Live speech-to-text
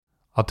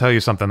I'll tell you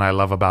something I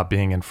love about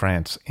being in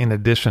France, in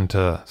addition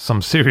to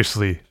some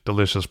seriously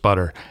delicious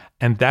butter,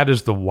 and that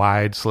is the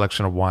wide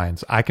selection of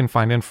wines I can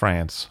find in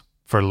France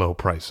for low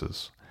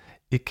prices.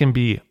 It can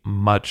be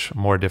much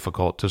more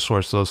difficult to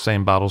source those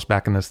same bottles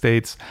back in the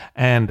States,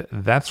 and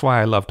that's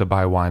why I love to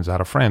buy wines out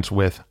of France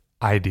with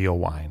Ideal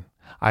Wine.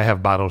 I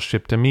have bottles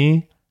shipped to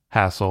me,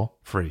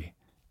 hassle-free.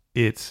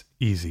 It's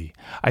easy.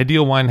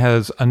 Ideal Wine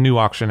has a new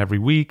auction every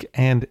week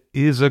and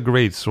is a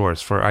great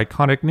source for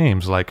iconic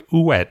names like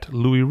Ouet,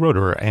 Louis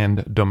Roeder,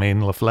 and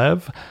Domaine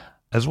Leflevre,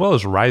 as well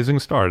as rising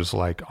stars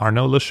like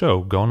Arnaud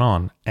Lachaud,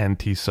 Gonon, and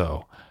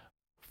Tissot.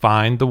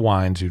 Find the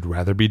wines you'd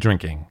rather be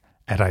drinking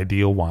at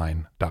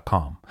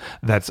idealwine.com.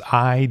 That's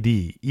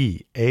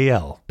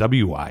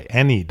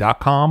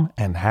IDEALWINE.com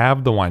and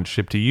have the wine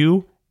shipped to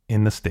you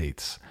in the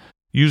States.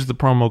 Use the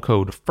promo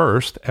code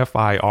FIRST,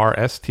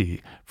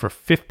 F-I-R-S-T, for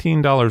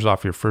 $15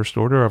 off your first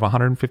order of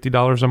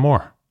 $150 or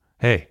more.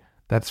 Hey,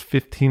 that's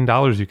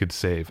 $15 you could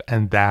save,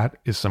 and that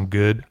is some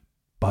good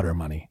butter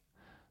money.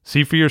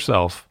 See for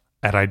yourself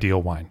at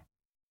Ideal Wine.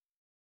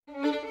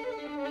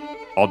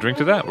 I'll drink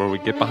to that, where we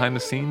get behind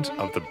the scenes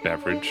of the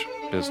beverage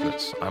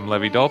business. I'm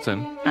Levi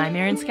Dalton. I'm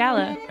Erin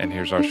Scala. And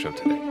here's our show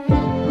today.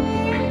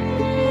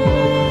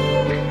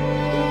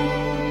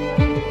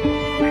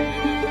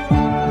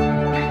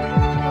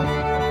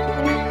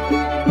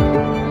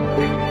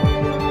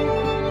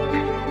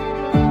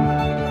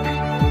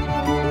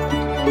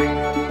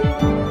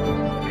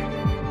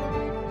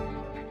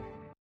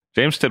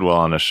 James Tidwell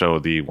on the show,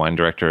 the wine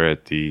director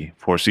at the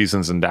Four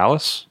Seasons in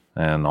Dallas,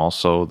 and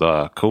also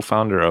the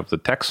co-founder of the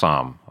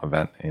TechSom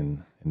event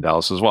in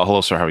Dallas as well.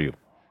 Hello, sir. How are you?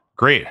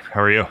 Great. How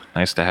are you?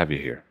 Nice to have you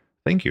here.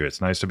 Thank you. It's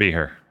nice to be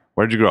here.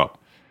 Where did you grow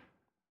up?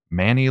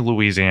 Many,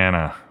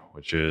 Louisiana,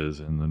 which is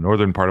in the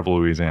northern part of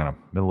Louisiana,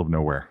 middle of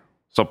nowhere.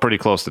 So pretty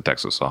close to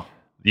Texas, though.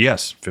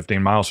 Yes,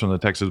 15 miles from the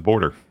Texas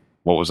border.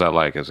 What was that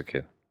like as a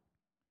kid?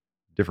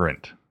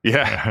 Different.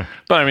 Yeah.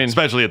 But I mean,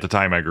 especially at the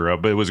time I grew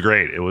up, but it was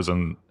great. It was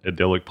an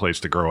idyllic place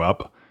to grow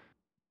up.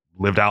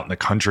 Lived out in the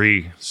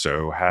country,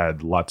 so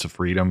had lots of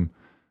freedom.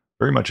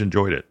 Very much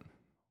enjoyed it.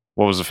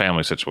 What was the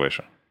family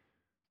situation?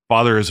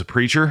 Father is a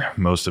preacher.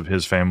 Most of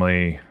his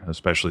family,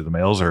 especially the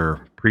males, are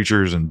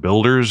preachers and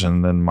builders.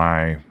 And then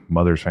my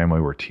mother's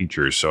family were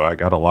teachers. So I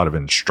got a lot of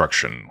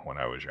instruction when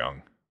I was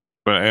young.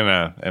 But in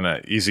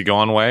a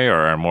easygoing way,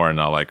 or more in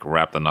a like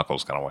wrap the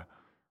knuckles kind of way?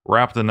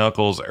 Wrap the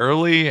knuckles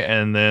early,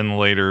 and then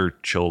later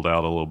chilled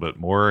out a little bit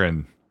more.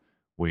 And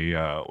we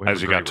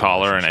as you got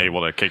taller and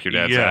able to kick your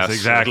dad's ass. Yes,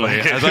 exactly.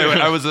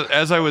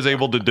 as I was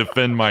able to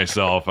defend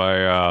myself,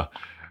 I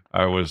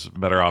was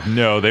better off.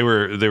 No, they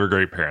were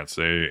great parents.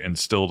 They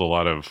instilled a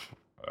lot of,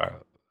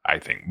 I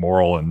think,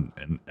 moral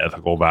and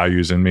ethical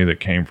values in me that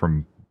came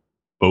from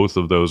both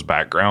of those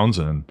backgrounds,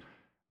 and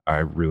I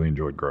really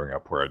enjoyed growing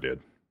up where I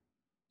did.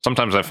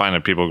 Sometimes I find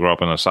that people who grow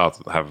up in the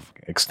South have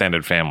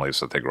extended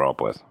families that they grow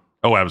up with.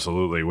 Oh,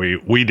 absolutely.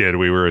 We did.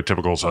 We were a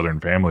typical Southern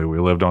family. We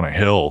lived on a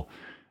hill,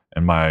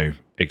 and my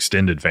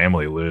extended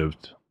family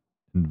lived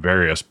in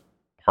various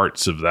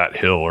parts of that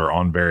hill or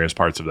on various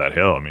parts of that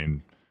hill. I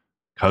mean,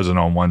 cousin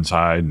on one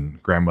side and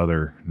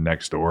grandmother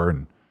next door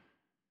and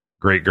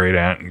great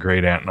aunt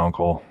and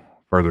uncle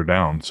further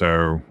down.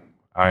 So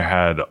I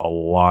had a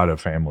lot of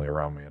family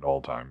around me at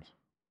all times.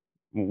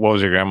 What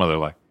was your grandmother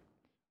like?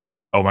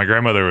 Oh, my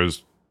grandmother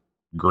was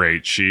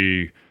great.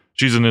 She's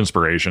an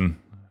inspiration.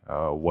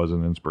 Was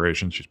an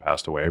inspiration. She's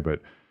passed away, but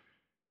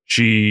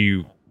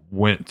she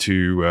went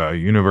to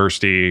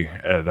university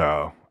at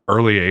an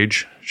early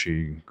age.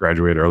 She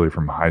graduated early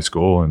from high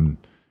school and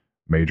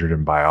majored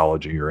in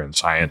biology or in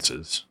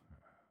sciences.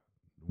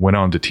 Went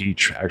on to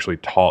teach, actually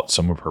taught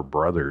some of her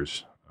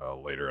brothers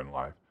later in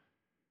life.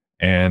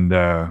 And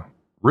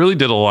really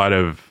did a lot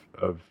of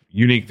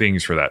unique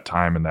things for that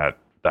time and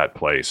that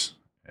place.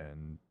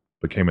 And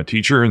became a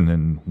teacher and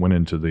then went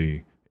into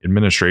the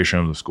administration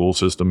of the school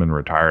system and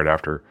retired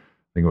after,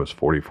 I think it was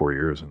 44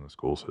 years in the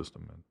school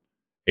system. And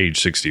age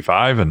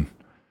 65, and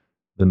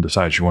then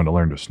decided she wanted to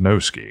learn to snow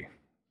ski.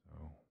 So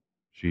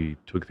she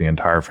took the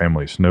entire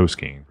family snow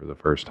skiing for the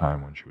first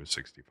time when she was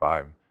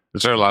 65.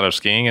 Is there a lot of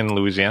skiing in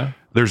Louisiana?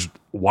 There's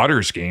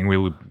water skiing.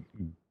 We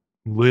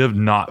lived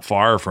not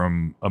far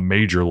from a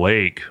major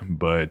lake,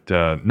 but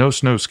no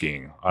snow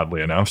skiing,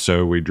 oddly enough.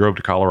 So we drove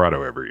to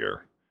Colorado every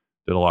year.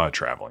 Did a lot of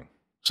traveling.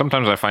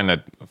 Sometimes I find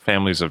that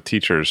families of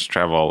teachers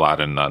travel a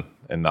lot in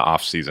the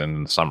off season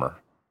in the summer.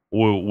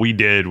 Well, we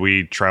did.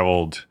 We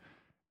traveled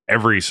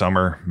every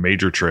summer,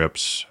 major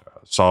trips.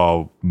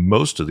 Saw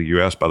most of the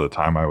U.S. by the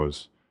time I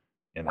was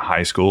in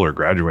high school or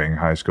graduating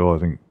high school. I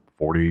think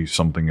 40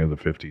 something of the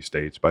 50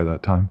 states by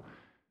that time.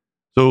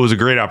 So it was a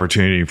great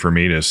opportunity for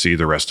me to see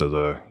the rest of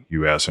the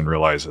U.S. and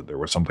realize that there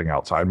was something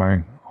outside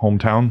my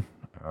hometown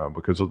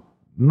because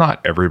not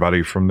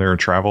everybody from there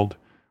traveled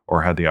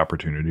or had the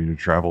opportunity to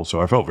travel.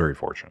 So I felt very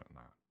fortunate in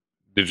that.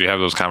 Did you have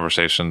those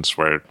conversations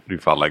where you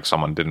felt like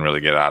someone didn't really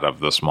get out of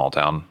the small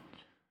town?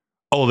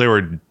 Oh, there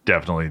were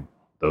definitely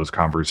those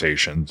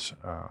conversations.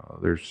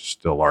 There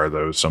still are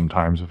those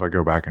sometimes if I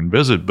go back and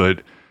visit,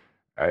 but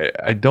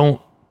I don't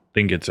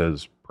think it's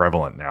as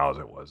prevalent now as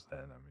it was then.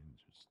 I mean,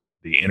 just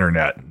the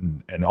internet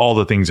and all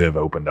the things that have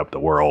opened up the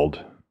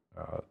world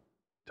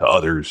to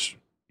others.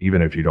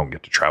 Even if you don't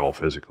get to travel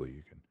physically,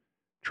 you can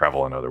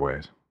travel in other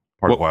ways.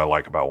 Part of what I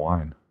like about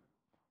wine.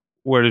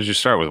 Where did you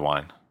start with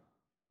wine?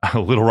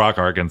 Little Rock,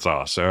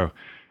 Arkansas. So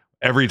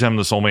every time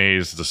the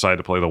Sommeliers decide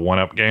to play the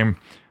one-up game,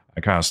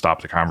 I kind of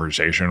stop the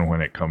conversation when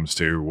it comes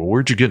to, well,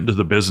 where'd you get into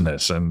the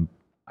business? And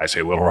I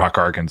say Little Rock,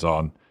 Arkansas,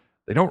 and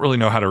they don't really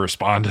know how to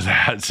respond to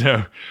that.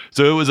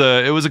 So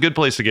it was a good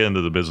place to get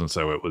into the business,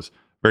 though. It was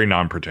very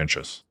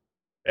non-pretentious.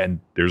 And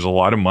there's a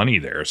lot of money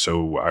there.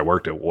 So I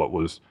worked at what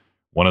was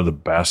one of the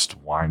best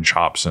wine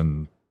shops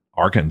in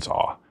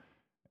Arkansas.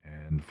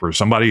 And for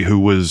somebody who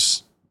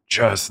was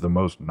just the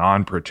most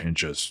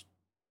non-pretentious,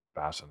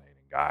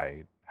 fascinating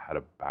guy, had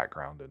a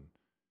background in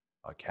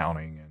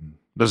accounting and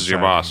this is your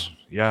boss.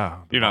 Yeah.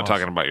 You're not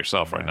talking about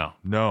yourself right now.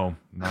 No,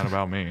 not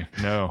about me.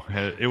 No,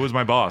 it was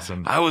my boss.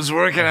 And I was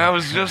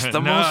just the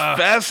most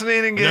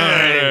fascinating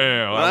guy.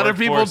 No. A lot of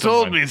people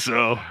told me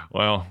so.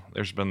 Well,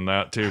 there's been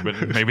that too,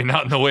 but maybe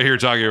not in the way you're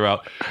talking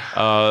about.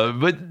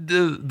 But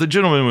the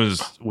gentleman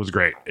was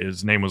great.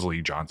 His name was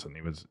Lee Johnson.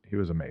 He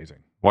was amazing.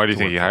 Why do you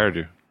think he hired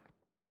you?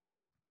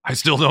 I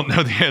still don't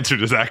know the answer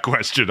to that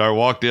question. I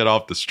walked in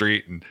off the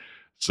street and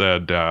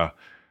said,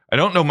 I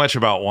don't know much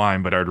about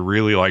wine, but I'd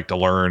really like to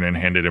learn, and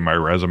handed in my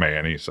resume.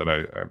 And he said,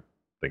 I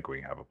think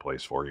we have a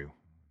place for you.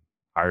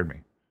 Hired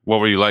me. What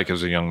were you like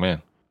as a young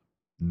man?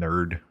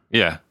 Nerd.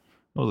 Yeah.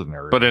 I was a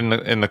nerd. But in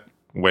the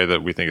way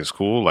that we think is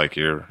cool, like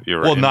you're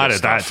well, not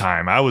at that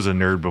time. I was a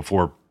nerd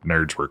before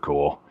nerds were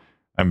cool.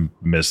 I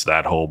missed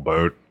that whole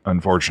boat,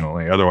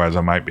 unfortunately. Otherwise,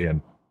 I might be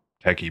a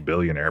techie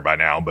billionaire by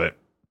now, but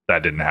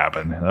that didn't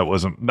happen. That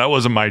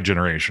wasn't my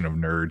generation of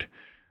nerd.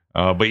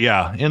 But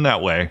yeah, in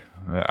that way,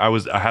 I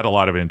had a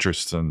lot of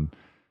interests and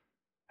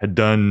had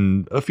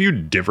done a few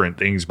different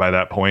things by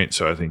that point.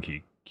 So I think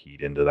he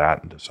keyed into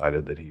that and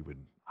decided that he would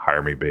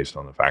hire me based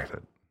on the fact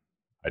that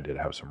I did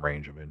have some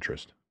range of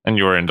interest. And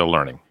you were into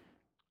learning.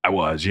 I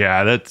was,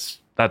 yeah. That's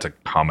a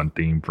common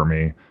theme for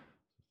me.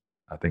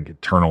 I think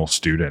eternal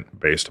student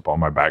based upon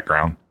my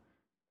background.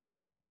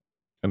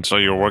 And so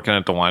you're working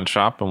at the wine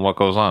shop, and what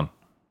goes on?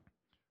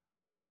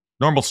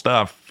 Normal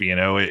stuff,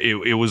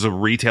 it was a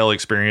retail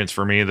experience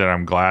for me that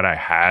I'm glad I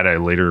had. I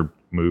later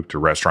moved to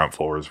restaurant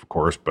floors, of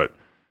course, but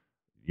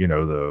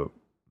the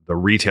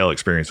retail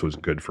experience was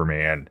good for me.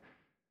 And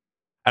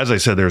as I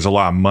said, there's a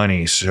lot of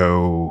money.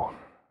 So,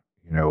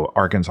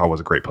 Arkansas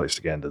was a great place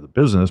to get into the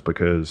business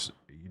because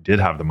you did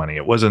have the money.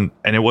 It wasn't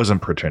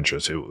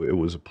pretentious. It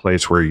was a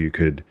place where you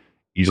could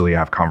easily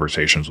have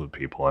conversations with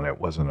people, and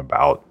it wasn't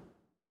about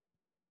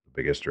the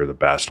biggest or the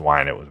best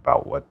wine. It was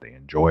about what they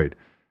enjoyed.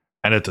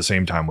 And at the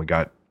same time, we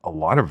got a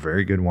lot of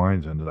very good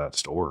wines into that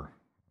store,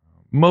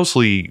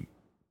 mostly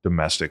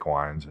domestic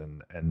wines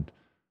and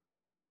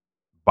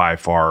by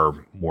far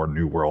more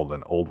New World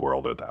than Old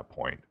World at that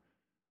point.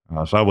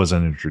 So I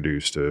wasn't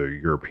introduced to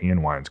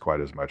European wines quite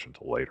as much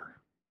until later.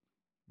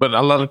 But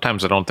a lot of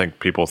times I don't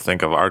think people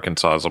think of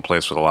Arkansas as a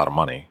place with a lot of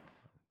money.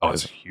 Oh,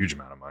 it's a huge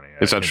amount of money.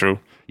 Is that true?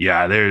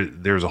 Yeah,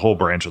 there's a whole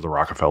branch of the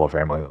Rockefeller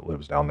family that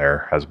lives down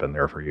there, has been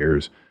there for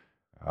years.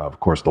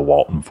 Of course, the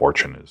Walton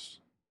fortune is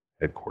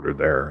headquartered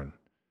there, and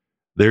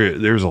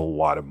there's a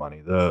lot of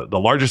money. The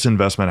largest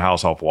investment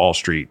house off Wall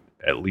Street,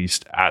 at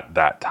least at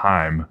that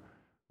time,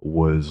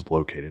 was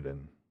located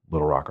in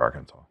Little Rock,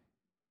 Arkansas.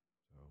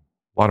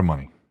 A lot of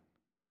money.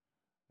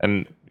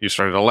 And you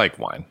started to like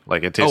wine,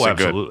 like it tasted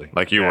absolutely. Good,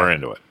 like you were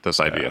into it. This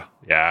idea.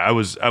 Yeah, I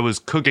was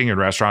cooking in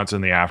restaurants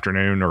in the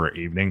afternoon or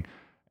evening,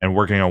 and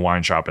working a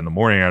wine shop in the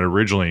morning. I'd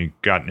originally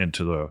gotten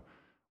into the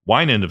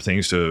wine end of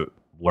things to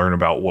learn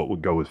about what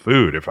would go with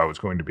food. If I was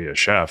going to be a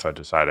chef, I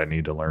decided I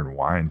need to learn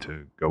wine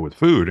to go with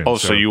food. And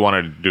so you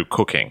wanted to do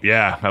cooking?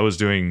 Yeah, I was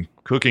doing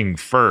cooking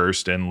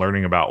first and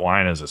learning about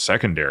wine as a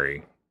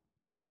secondary,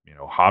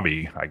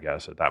 hobby, I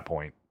guess, at that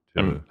point.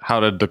 And how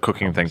did the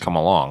cooking thing come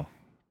along?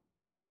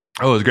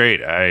 Oh, it was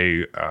great.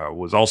 I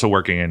was also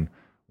working in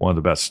one of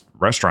the best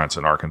restaurants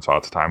in Arkansas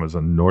at the time. It was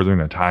a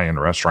Northern Italian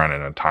restaurant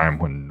in a time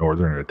when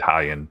Northern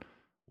Italian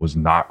was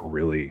not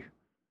really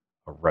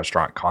a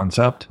restaurant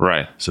concept.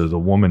 Right. So the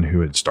woman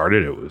who had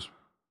started it was,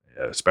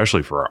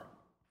 especially for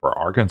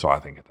Arkansas, I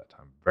think at that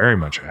time, very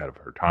much ahead of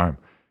her time,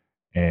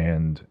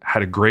 and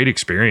had a great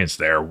experience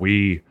there.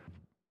 We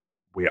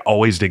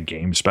always did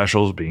game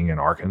specials being in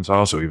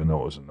Arkansas. So even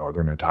though it was a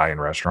Northern Italian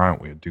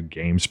restaurant, we would do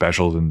game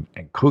specials and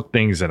cook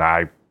things that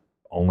I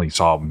only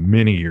saw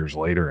many years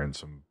later in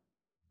some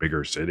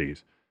bigger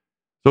cities.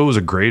 So it was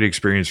a great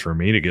experience for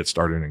me to get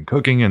started in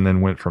cooking, and then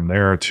went from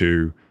there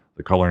to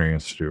the Culinary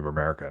Institute of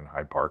America in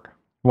Hyde Park.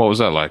 What was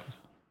that like?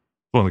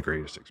 One of the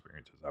greatest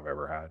experiences I've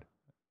ever had.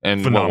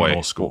 And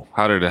phenomenal school.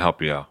 How did it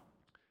help you out?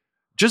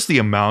 Just the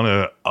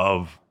amount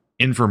of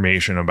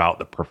information about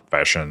the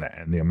profession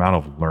and the amount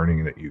of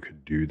learning that you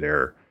could do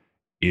there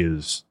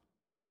is,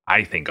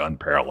 I think,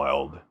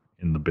 unparalleled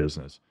in the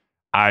business.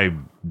 I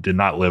did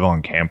not live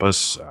on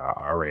campus. I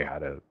already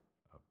had a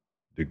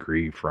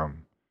degree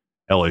from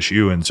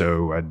LSU, and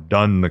so I'd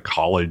done the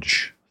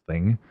college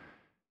thing.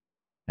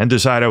 and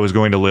decided I was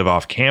going to live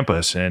off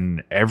campus.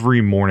 And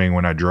every morning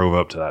when I drove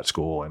up to that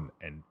school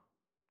and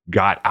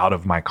got out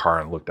of my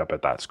car and looked up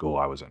at that school,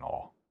 I was in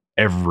awe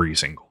every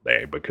single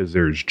day, because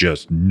there's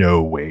just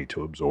no way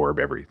to absorb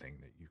everything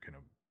that you can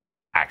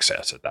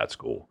access at that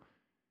school.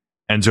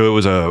 And so it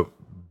was a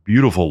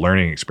beautiful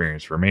learning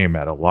experience for me. I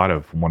met a lot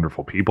of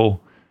wonderful people.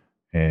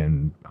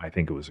 And I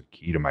think it was a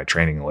key to my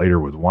training later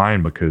with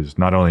wine, because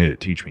not only did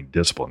it teach me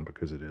discipline,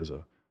 because it is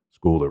a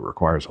school that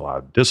requires a lot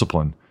of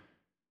discipline,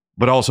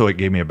 but also it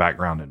gave me a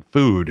background in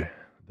food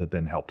that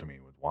then helped me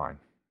with wine.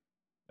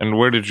 And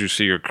where did you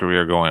see your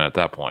career going at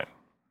that point?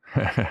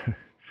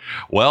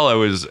 Well, I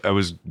was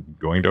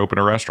going to open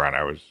a restaurant.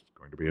 I was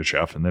going to be a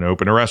chef and then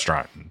open a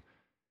restaurant. And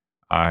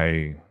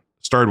I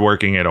started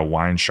working at a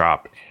wine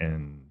shop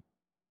in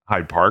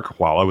Hyde Park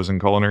while I was in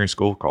culinary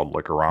school called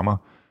Liquorama.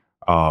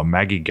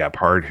 Maggie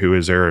Gephardt, who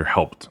is there,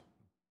 helped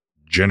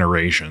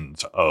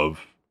generations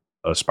of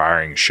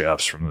aspiring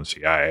chefs from the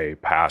CIA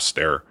pass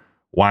their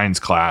wines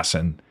class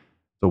in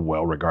the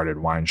well-regarded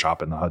wine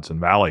shop in the Hudson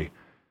Valley.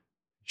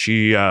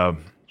 She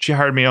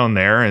hired me on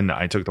there, and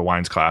I took the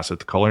wines class at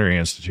the Culinary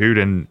Institute,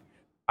 and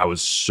I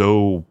was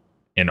so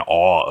in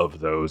awe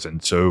of those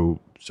and so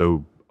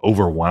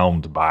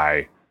overwhelmed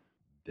by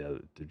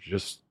the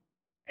just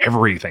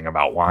everything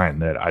about wine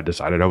that I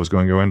decided I was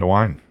going to go into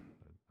wine.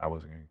 I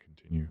wasn't going to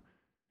continue.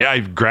 Yeah, I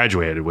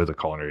graduated with a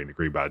culinary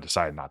degree, but I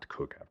decided not to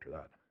cook after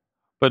that.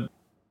 But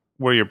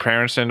were your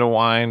parents into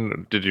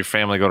wine? Did your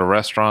family go to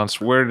restaurants?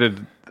 Where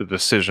did the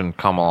decision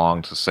come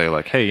along to say,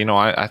 like, hey,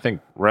 I think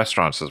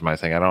restaurants is my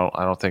thing. I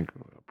don't think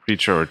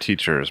preacher or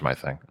teacher is my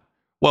thing.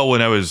 Well,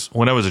 when I was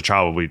a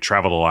child, we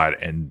traveled a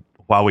lot, and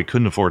while we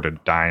couldn't afford to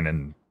dine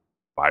in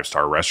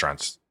 5-star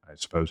restaurants, I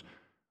suppose,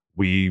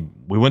 we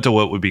went to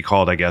what would be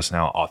called, I guess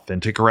now,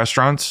 authentic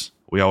restaurants.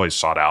 We always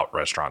sought out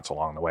restaurants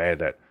along the way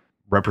that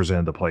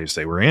represented the place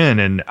they were in,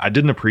 and I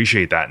didn't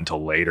appreciate that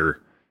until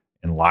later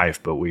in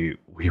life. But we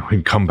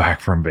would come back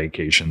from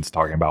vacations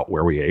talking about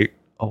where we ate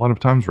a lot of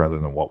times rather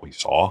than what we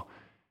saw.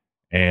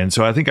 And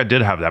so I think I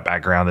did have that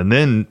background, and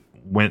then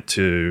went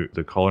to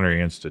the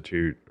Culinary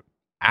Institute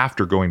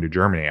after going to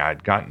Germany.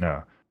 I'd gotten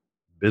a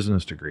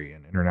business degree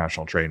in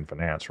international trade and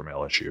finance from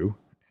LSU,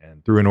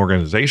 and through an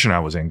organization I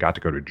was in, got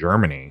to go to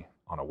Germany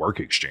on a work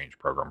exchange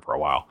program for a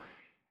while.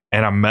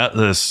 And I met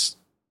this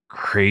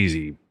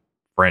crazy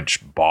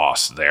French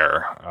boss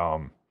there.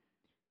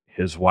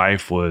 His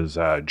wife was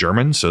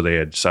German, so they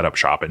had set up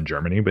shop in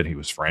Germany, but he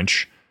was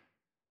French.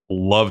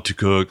 Loved to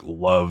cook,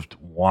 loved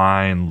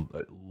wine,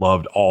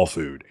 loved all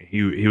food.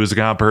 He was the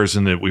kind of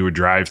person that we would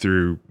drive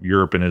through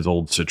Europe in his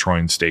old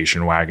Citroen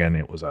station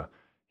wagon.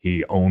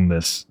 He owned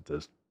this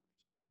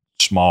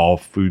small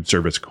food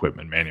service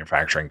equipment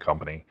manufacturing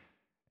company,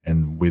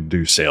 and we'd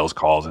do sales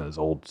calls in his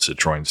old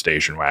Citroen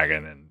station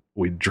wagon, and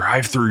we'd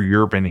drive through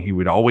Europe, and he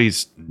would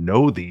always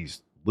know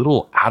these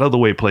little out of the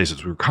way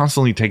places. We were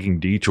constantly taking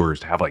detours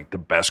to have like the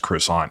best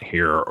croissant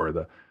here or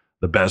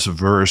the best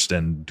Wurst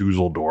in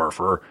Dusseldorf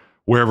or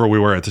wherever we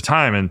were at the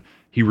time. And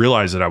he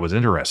realized that I was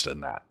interested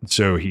in that.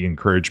 So he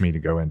encouraged me to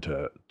go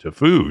into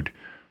food.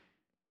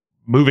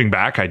 Moving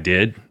back, I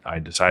did. I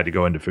decided to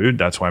go into food.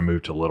 That's why I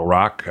moved to Little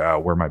Rock,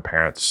 where my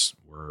parents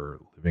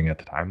were living at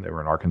the time. They were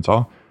in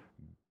Arkansas.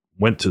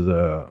 Went to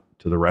the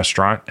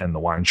restaurant and the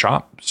wine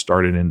shop,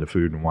 started into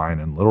food and wine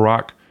in Little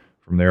Rock.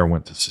 From there,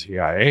 went to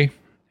CIA.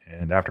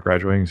 And after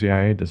graduating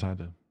CIA, decided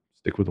to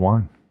stick with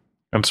wine.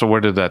 And so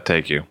where did that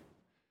take you?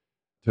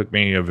 Took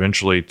me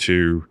eventually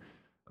to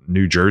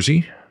New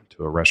Jersey,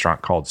 to a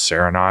restaurant called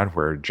Serenade,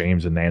 where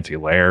James and Nancy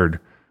Laird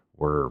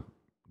were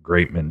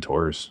great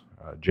mentors.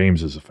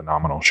 James is a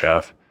phenomenal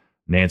chef.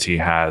 Nancy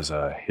has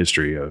a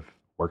history of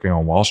working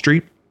on Wall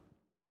Street.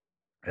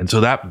 And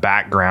so that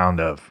background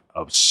of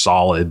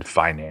solid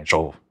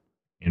financial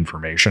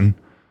information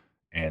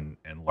and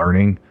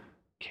learning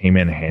came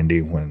in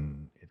handy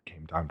when it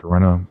came time to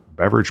run a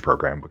beverage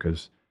program,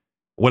 because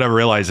what I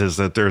realized is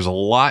that there's a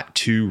lot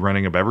to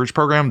running a beverage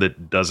program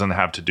that doesn't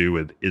have to do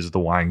with, is the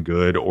wine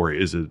good or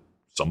is it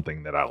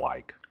something that I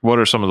like? What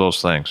are some of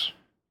those things?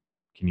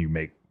 Can you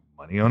make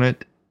money on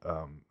it?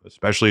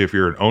 Especially if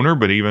you're an owner,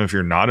 but even if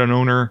you're not an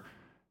owner,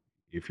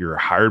 if you're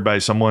hired by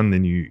someone,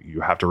 then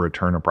you have to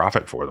return a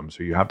profit for them.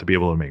 So you have to be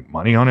able to make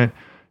money on it.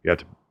 You have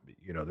to,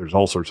 there's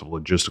all sorts of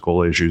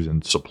logistical issues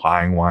in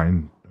supplying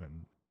wine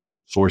and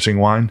sourcing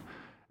wine.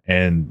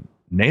 And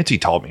Nancy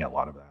taught me a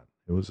lot of that.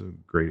 It was a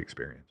great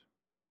experience.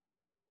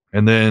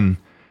 And then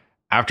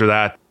after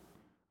that,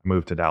 I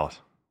moved to Dallas.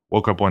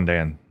 Woke up one day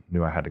and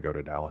knew I had to go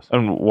to Dallas.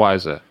 And why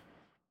is that?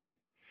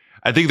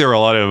 I think there are a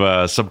lot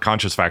of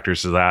subconscious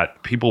factors to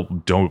that. People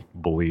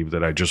don't believe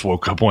that I just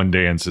woke up one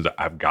day and said,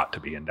 I've got to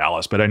be in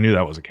Dallas. But I knew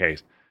that was the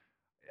case.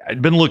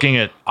 I'd been looking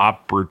at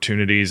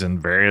opportunities in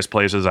various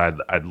places.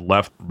 I'd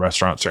left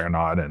Restaurant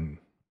Serenade and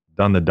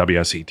done the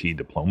WSET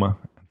diploma,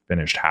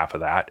 finished half of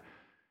that,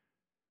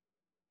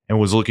 and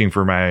was looking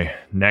for my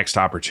next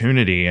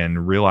opportunity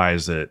and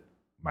realized that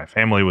my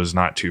family was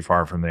not too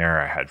far from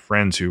there. I had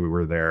friends who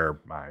were there.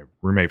 My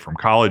roommate from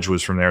college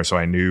was from there, so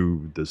I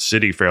knew the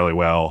city fairly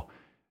well.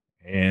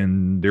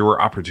 And there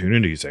were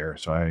opportunities there.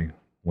 So I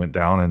went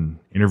down and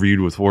interviewed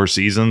with Four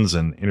Seasons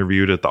and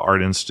interviewed at the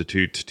Art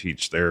Institute to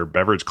teach their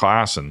beverage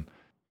class and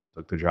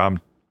took the job.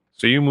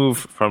 So you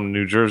moved from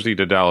New Jersey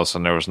to Dallas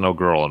and there was no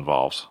girl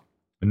involved.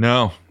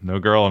 No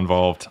girl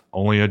involved.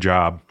 Only a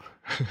job.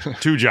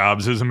 2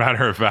 jobs, as a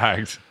matter of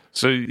fact.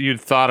 So you'd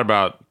thought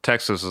about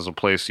Texas as a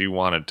place you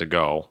wanted to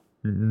go.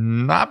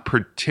 Not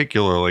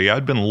particularly.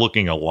 I'd been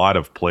looking a lot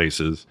of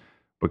places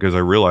because I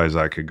realized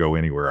I could go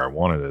anywhere I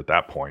wanted at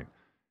that point.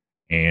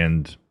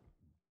 And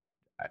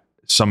I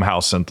somehow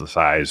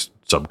synthesized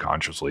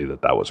subconsciously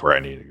that was where I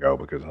needed to go,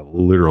 because I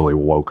literally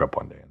woke up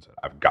one day and said,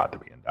 I've got to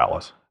be in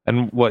Dallas.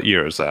 And what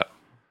year is that?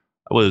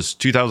 That was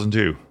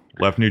 2002.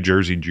 Left New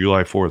Jersey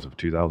July 4th of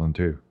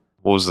 2002.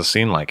 What was the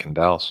scene like in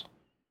Dallas?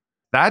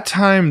 That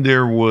time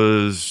there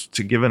was,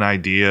 to give an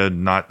idea,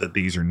 not that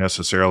these are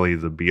necessarily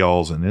the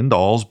be-alls and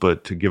end-alls,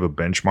 but to give a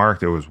benchmark,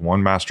 there was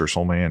one master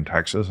sommelier in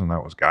Texas, and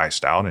that was Guy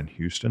Stout in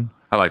Houston.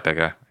 I like that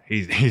guy.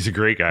 He's a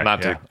great guy.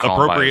 Not to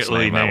call him by his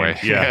name that way.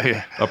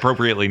 Yeah,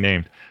 appropriately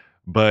named.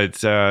 But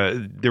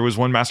there was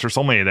one master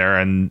sommelier there,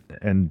 and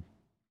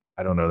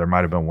I don't know, there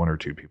might have been 1 or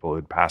 2 people who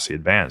had passed the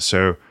advance.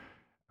 So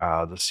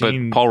the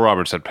scene... But Paul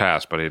Roberts had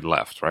passed, but he'd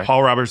left, right?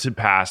 Paul Roberts had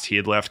passed. He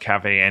had left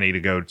Cafe Annie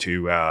to go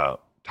to...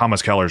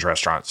 Thomas Keller's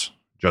restaurants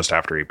just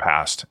after he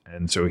passed.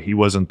 And so he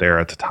wasn't there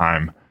at the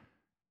time.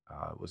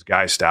 It was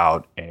Guy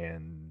Stout,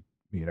 and,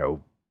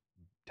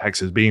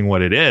 Texas being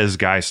what it is,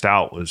 Guy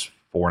Stout was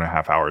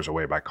 4.5 hours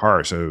away by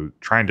car. So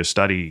trying to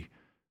study,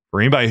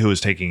 for anybody who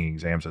was taking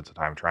exams at the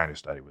time, trying to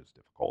study was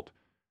difficult.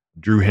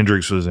 Drew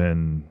Hendricks was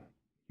in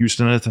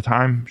Houston at the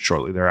time,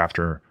 shortly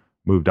thereafter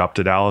moved up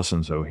to Dallas.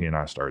 And so he and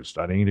I started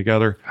studying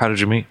together. How did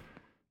you meet?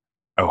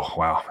 Oh,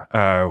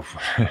 wow.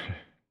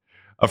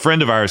 A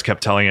friend of ours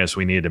kept telling us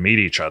we needed to meet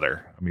each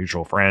other, a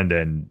mutual friend,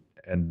 and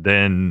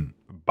then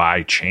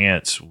by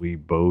chance we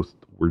both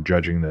were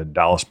judging the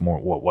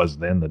what was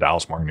then the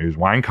Dallas Morning News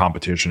wine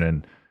competition,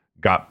 and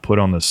got put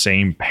on the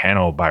same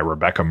panel by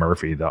Rebecca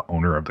Murphy, the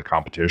owner of the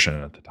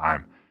competition at the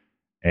time,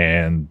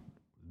 and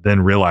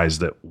then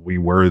realized that we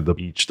were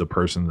each the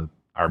person that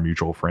our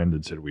mutual friend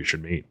had said we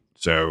should meet.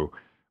 So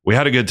we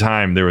had a good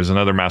time. There was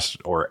another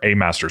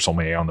master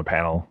sommelier on the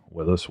panel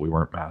with us. We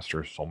weren't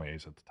master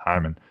sommeliers at the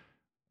time, and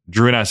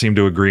Drew and I seemed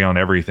to agree on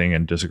everything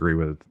and disagree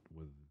with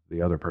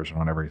the other person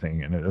on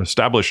everything. And it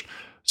established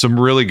some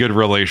really good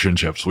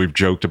relationships. We've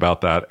joked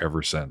about that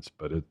ever since,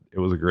 but it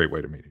was a great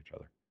way to meet each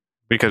other.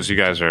 Because you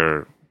guys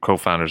are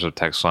co-founders of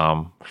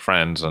Texsom,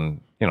 friends, and,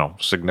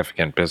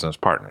 significant business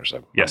partners.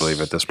 I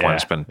believe at this point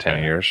it's been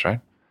 10 years, right?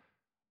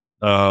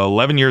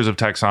 11 years of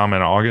Texsom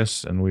in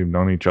August, and we've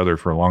known each other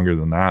for longer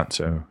than that.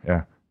 So,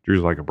 yeah,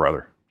 Drew's like a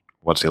brother.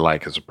 What's he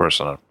like as a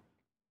person?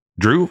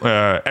 Drew,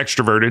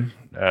 extroverted,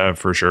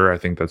 for sure. I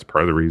think that's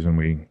part of the reason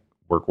we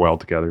work well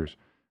together.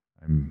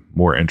 I'm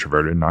more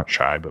introverted, not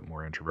shy, but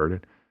more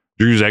introverted.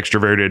 Drew's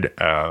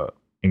extroverted,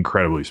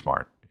 incredibly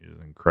smart. He's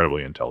an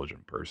incredibly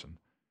intelligent person,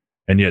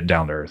 and yet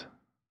down to earth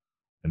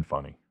and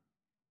funny.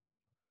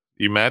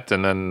 You met,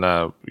 and then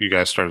you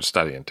guys started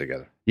studying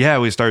together. Yeah,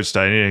 we started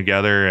studying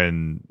together,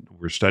 and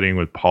we're studying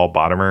with Paul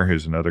Botimer,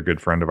 who's another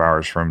good friend of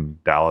ours from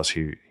Dallas.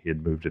 He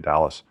had moved to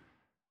Dallas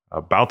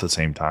about the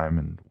same time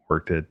and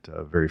worked at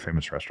a very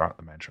famous restaurant,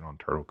 The Mansion on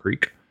Turtle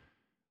Creek.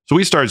 So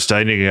we started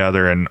studying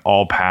together and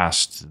all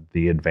passed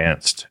the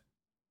advanced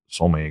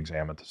sommelier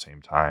exam at the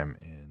same time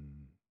in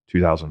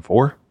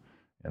 2004,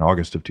 in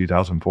August of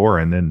 2004.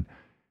 And then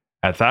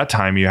at that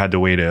time, you had to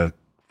wait a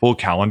full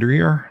calendar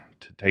year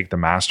to take the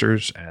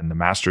master's, and the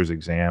master's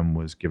exam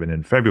was given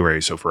in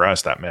February. So for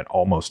us, that meant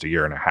almost a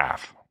year and a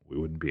half. We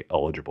wouldn't be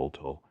eligible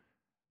till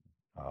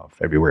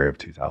February of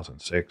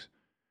 2006.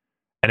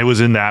 And it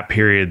was in that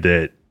period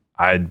that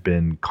I'd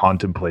been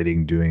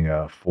contemplating doing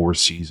a Four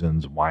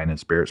Seasons Wine and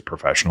Spirits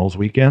Professionals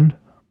weekend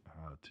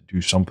to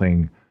do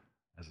something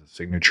as a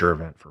signature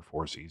event for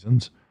Four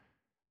Seasons.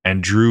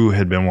 And Drew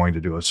had been wanting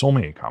to do a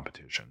sommelier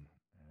competition.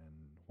 And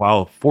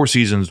while Four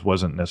Seasons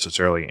wasn't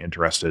necessarily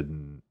interested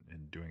in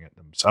doing it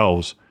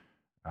themselves,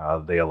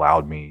 they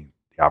allowed me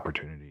the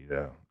opportunity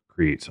to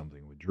create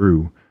something with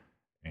Drew.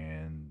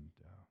 And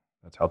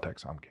that's how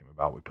Texsom came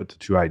about. We put the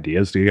 2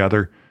 ideas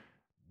together.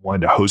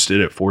 Wanted to host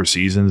it at Four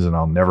Seasons, and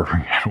I'll never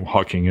forget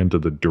walking into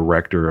the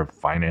director of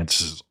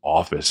finance's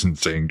office and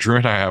saying, Drew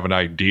and I have an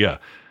idea.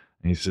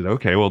 And he said,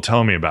 okay, well,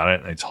 tell me about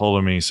it. And I told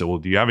him, and he said, well,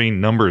 do you have any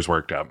numbers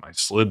worked up? I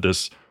slid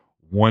this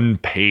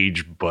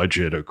 1-page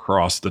budget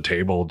across the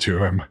table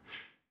to him.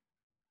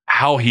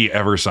 How he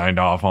ever signed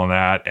off on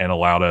that and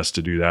allowed us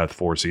to do that at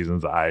Four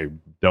Seasons, I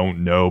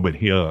don't know, but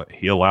he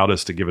allowed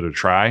us to give it a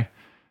try.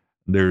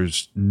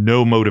 There's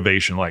no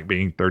motivation like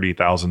being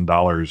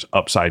 $30,000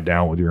 upside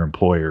down with your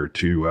employer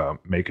to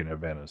make an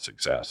event a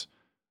success.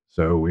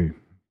 So we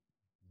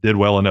did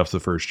well enough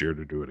the first year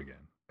to do it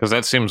again. Because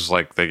that seems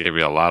like they gave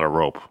you a lot of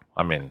rope.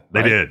 I mean,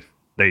 they did.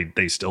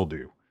 They still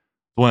do.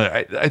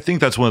 Well, I think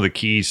that's one of the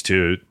keys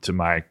to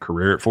my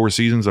career at Four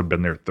Seasons. I've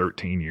been there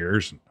 13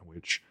 years,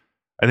 which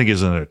I think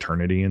is an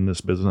eternity in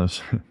this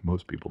business.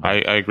 Most people I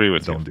agree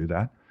with don't do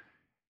that.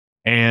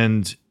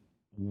 And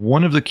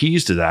one of the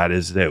keys to that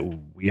is that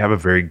we have a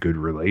very good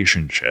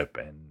relationship,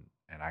 and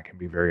I can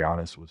be very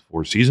honest with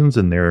Four Seasons,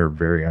 and they're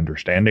very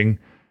understanding,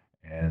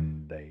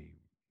 and they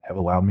have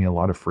allowed me a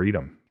lot of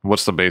freedom.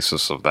 What's the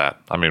basis of that?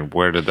 I mean,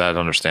 where did that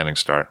understanding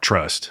start?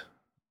 Trust,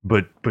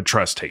 but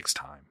trust takes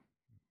time.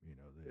 You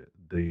know,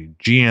 the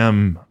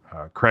GM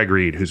Craig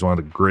Reed, who's one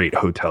of the great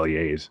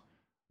hoteliers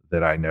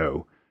that I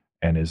know,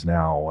 and is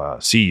now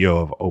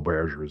CEO of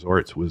Auberge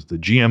Resorts, was the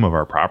GM of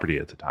our property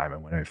at the time.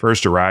 And when I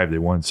first arrived, they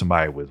wanted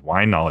somebody with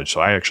wine knowledge,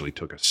 so I actually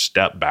took a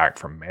step back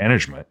from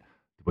management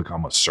to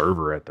become a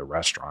server at the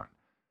restaurant.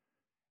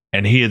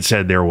 And he had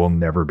said there will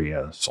never be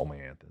a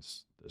sommelier at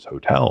this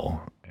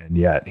hotel, and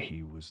yet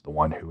he was the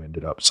one who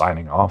ended up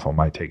signing off on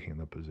my taking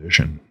the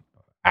position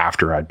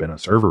after I'd been a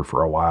server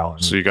for a while.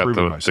 So you got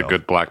the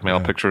good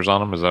blackmail pictures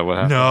on him? Is that what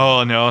happened?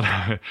 No.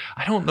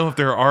 I don't know if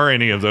there are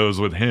any of those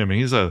with him.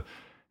 He's a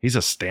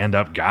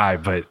stand-up guy,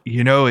 but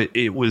you know,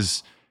 it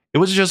was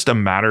just a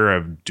matter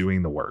of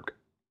doing the work.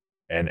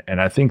 And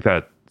I think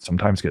that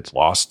sometimes gets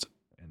lost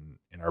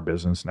in our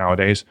business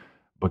nowadays,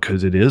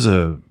 because it is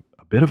a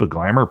bit of a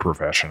glamour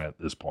profession at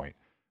this point.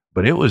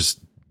 But it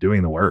was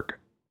doing the work.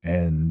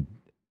 And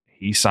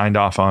he signed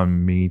off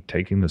on me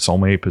taking the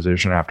sommelier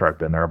position after I'd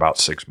been there about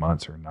 6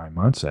 months or 9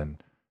 months, and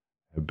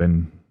have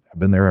been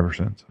there ever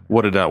since.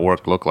 What did that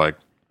work look like?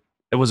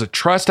 It was a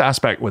trust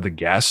aspect with a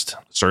guest,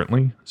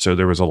 certainly. So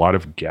there was a lot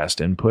of guest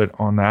input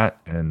on that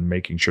and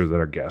making sure that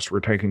our guests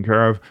were taken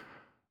care of.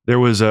 There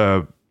was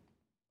a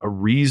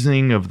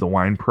reasoning of the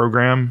wine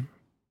program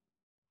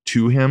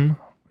to him,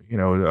 you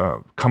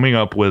know, coming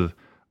up with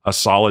a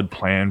solid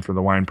plan for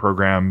the wine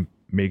program,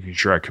 making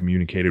sure I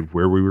communicated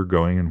where we were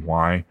going and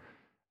why,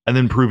 and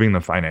then proving the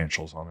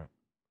financials on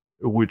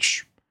it,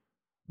 which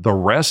the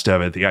rest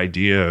of it, the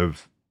idea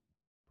of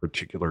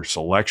particular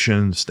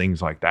selections,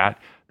 things like that,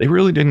 they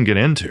really didn't get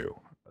into.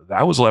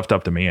 That was left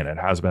up to me, and it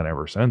has been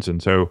ever since.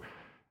 And so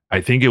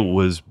I think it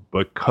was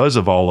because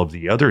of all of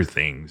the other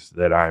things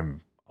that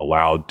I'm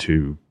allowed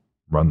to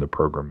run the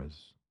program as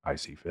I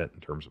see fit in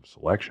terms of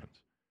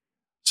selections.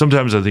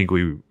 Sometimes I think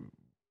we've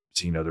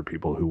seen other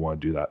people who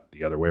want to do that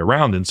the other way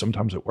around, and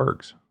sometimes it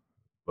works.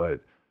 But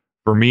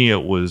for me,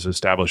 it was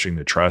establishing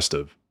the trust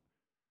of,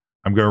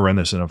 I'm going to run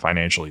this in a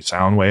financially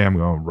sound way. I'm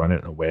going to run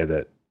it in a way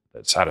that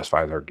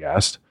satisfies our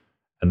guest.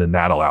 And then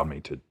that allowed me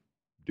to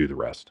do the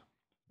rest.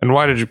 And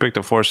why did you pick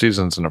the Four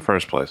Seasons in the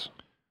first place?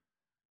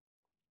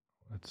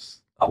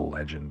 It's a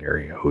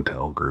legendary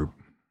hotel group.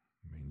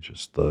 I mean,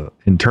 just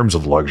in terms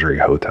of luxury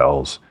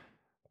hotels,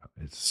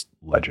 it's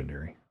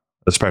legendary,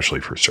 especially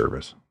for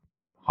service,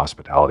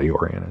 hospitality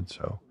oriented.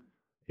 So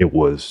it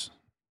was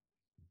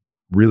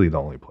really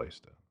the only place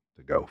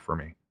to go for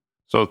me.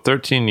 So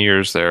 13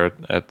 years there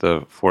at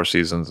the Four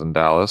Seasons in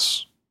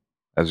Dallas.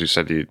 As you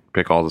said, you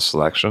pick all the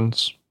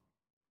selections,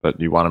 but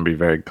you want to be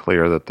very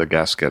clear that the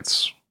guest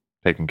gets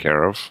taken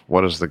care of.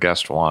 What does the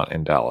guest want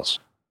in Dallas?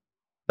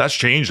 That's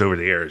changed over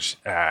the years.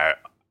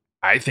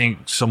 I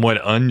think somewhat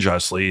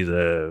unjustly,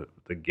 the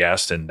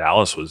guest in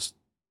Dallas was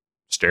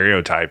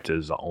stereotyped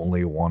as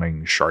only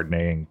wanting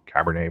Chardonnay and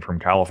Cabernet from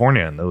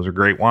California, and those are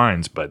great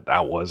wines, but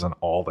that wasn't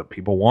all that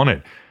people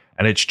wanted.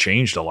 And it's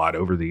changed a lot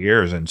over the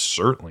years, and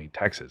certainly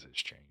Texas has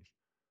changed.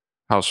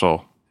 How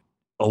so?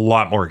 A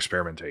lot more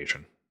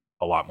experimentation,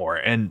 a lot more.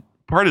 And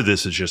part of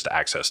this is just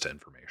access to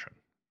information.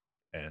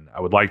 And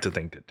I would like to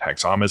think that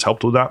Texom has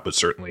helped with that, but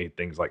certainly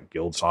things like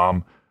Guild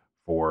Somm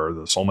for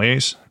the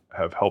sommeliers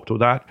have helped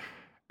with that.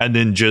 And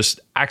then just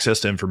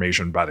access to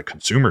information by the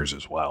consumers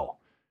as well.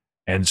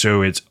 And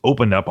so it's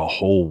opened up a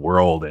whole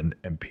world, and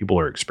people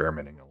are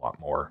experimenting a lot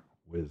more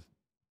with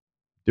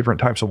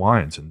different types of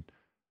wines. And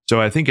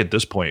so I think at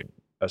this point,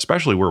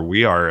 especially where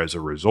we are as a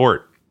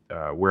resort,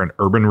 we're an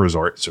urban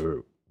resort,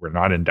 so we're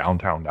not in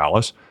downtown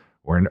Dallas.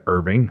 We're in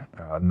Irving,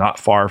 not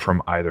far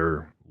from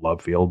either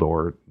Love Field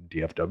or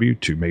DFW,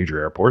 two major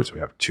airports. We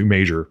have two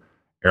major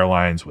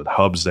airlines with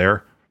hubs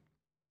there.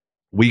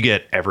 We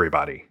get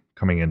everybody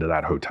coming into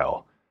that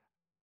hotel.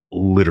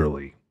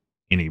 Literally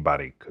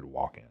anybody could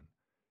walk in.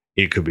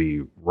 It could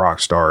be rock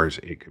stars.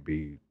 It could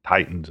be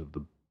titans of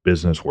the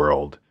business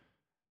world,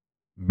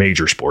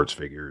 major sports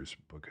figures,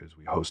 because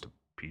we host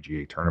a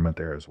PGA tournament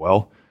there as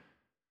well.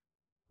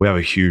 We have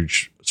a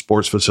huge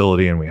sports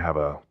facility, and we have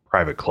a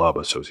private club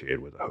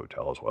associated with the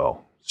hotel as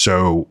well.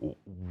 So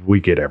we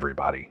get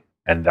everybody,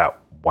 and that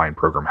wine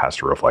program has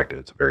to reflect it.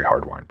 It's a very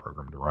hard wine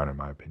program to run, in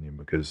my opinion,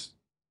 because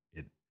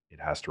it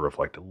has to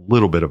reflect a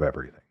little bit of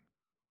everything.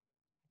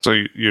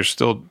 So you're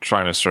still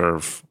trying to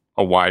serve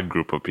a wide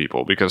group of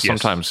people, because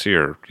sometimes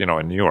here,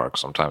 in New York,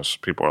 sometimes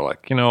people are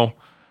like,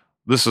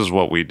 this is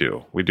what we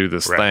do. We do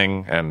this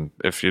thing, and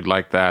if you'd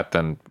like that,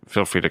 then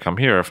feel free to come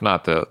here. If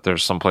not,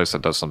 there's some place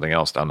that does something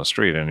else down the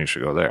street, and you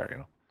should go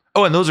there.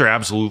 Oh, and those are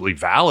absolutely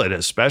valid,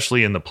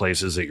 especially in the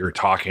places that you're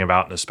talking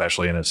about, and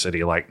especially in a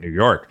city like New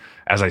York.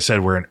 As I said,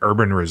 we're an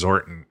urban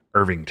resort in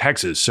Irving,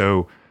 Texas,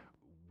 so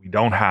we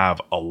don't have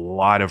a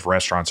lot of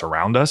restaurants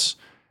around us,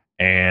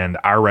 and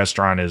our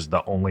restaurant is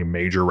the only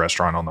major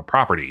restaurant on the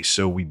property,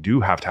 so we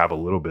do have to have a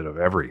little bit of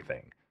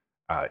everything.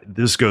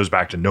 This goes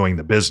back to knowing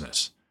the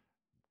business.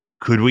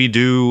 Could we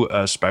do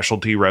a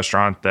specialty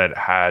restaurant that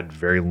had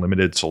very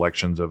limited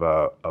selections of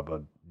a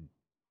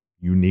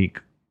unique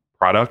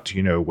product,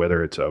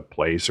 whether it's a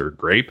place or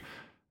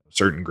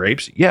certain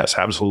grapes? Yes,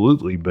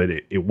 absolutely. But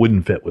it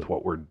wouldn't fit with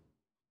what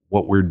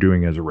we're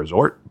doing as a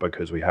resort,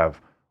 because we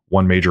have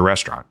one major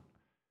restaurant.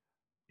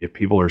 If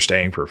people are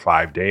staying for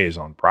 5 days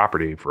on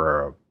property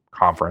for a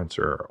conference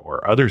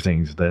or other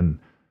things,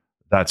 then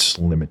that's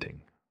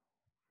limiting.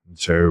 And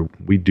so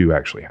we do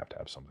actually have to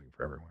have something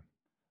for everyone.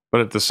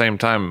 But at the same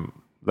time,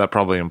 that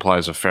probably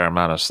implies a fair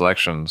amount of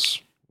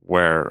selections,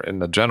 where in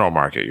the general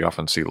market, you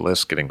often see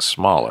lists getting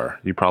smaller.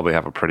 You probably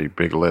have a pretty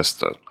big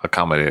list to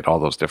accommodate all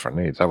those different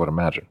needs, I would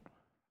imagine.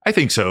 I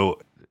think so.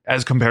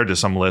 As compared to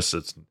some lists,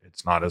 it's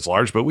not as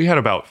large, but we had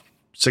about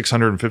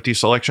 650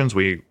 selections.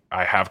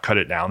 I have cut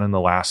it down in the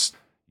last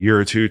year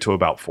or two to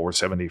about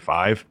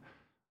 475.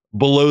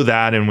 Below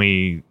that, and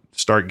we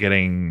start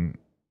getting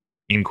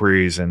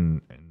inquiries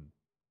and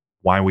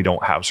why we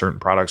don't have certain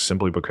products,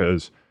 simply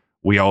because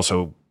we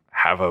also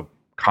have a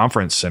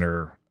conference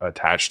center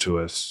attached to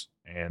us.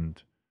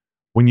 And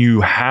when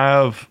you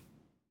have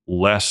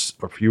less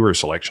or fewer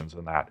selections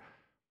than that,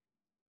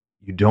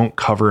 you don't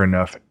cover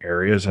enough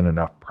areas and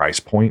enough price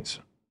points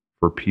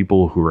for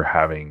people who are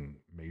having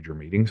major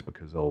meetings,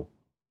 because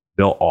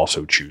they'll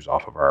also choose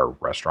off of our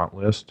restaurant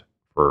list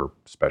for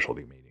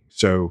specialty meetings.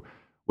 So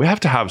we have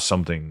to have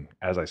something,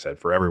 as I said,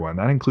 for everyone.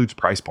 That includes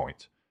price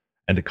points.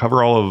 And to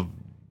cover all of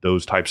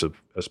those types of,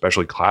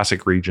 especially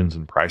classic regions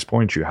and price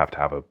points, you have to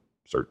have a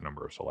certain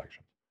number of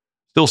selections.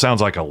 Still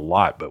sounds like a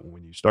lot, but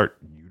when you start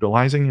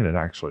utilizing it, it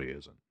actually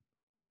isn't.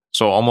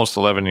 So almost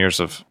 11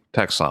 years of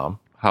Texom.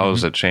 How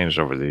has it changed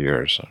over the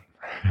years?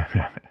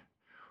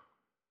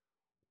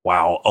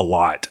 Wow, a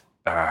lot.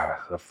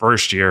 The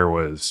first year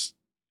was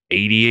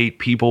 88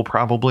 people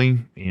probably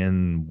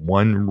in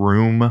one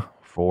room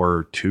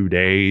for 2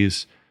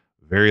 days.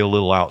 Very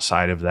little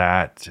outside of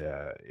that.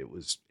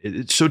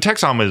 So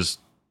Texom is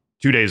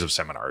 2 days of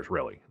seminars,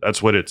 really.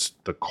 That's what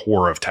the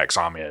core of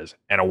Texom is,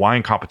 and a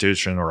wine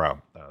competition or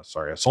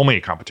a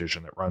sommelier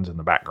competition that runs in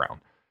the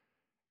background.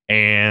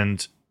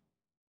 And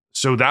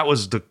so that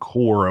was the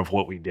core of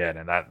what we did,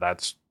 and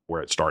that's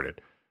where it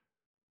started.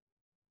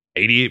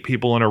 88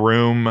 people in a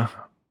room,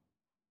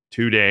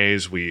 2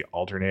 days. We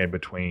alternated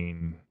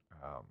between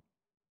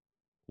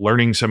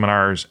learning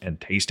seminars and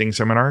tasting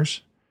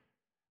seminars.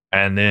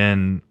 And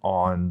then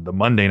on the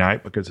Monday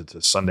night, because it's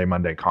a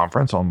Sunday-Monday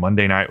conference, on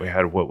Monday night we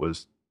had what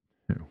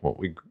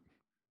we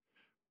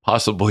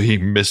possibly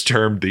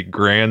mistermed the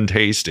grand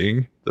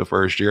tasting the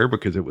first year,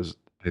 because it was,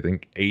 I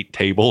think, 8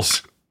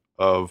 tables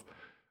of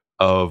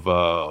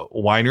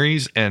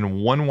wineries,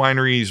 and one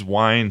winery's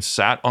wine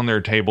sat on their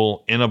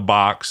table in a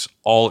box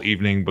all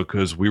evening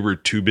because we were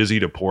too busy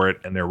to pour it,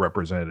 and their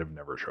representative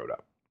never showed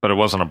up. But it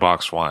wasn't a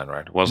boxed wine,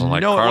 right? It wasn't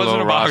like Carlo it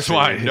wasn't a boxed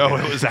Rossi. wine. No,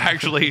 it was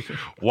actually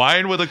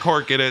wine with a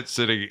cork in it,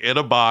 sitting in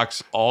a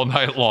box all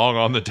night long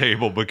on the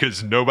table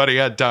because nobody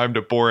had time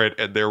to pour it,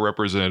 and their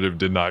representative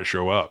did not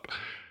show up.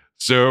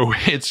 So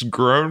it's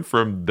grown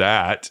from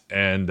that,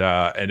 and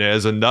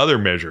as another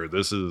measure,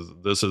 this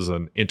is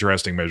an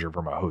interesting measure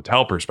from a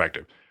hotel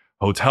perspective.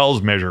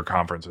 Hotels measure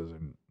conferences,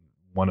 and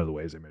one of the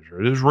ways they measure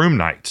it is room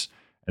nights,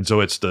 and so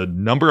it's the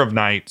number of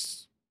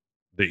nights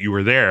that you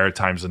were there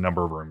times the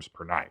number of rooms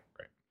per night.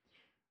 Right?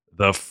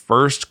 The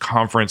first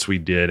conference we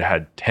did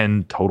had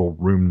 10 total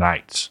room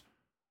nights,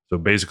 so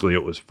basically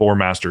it was 4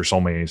 master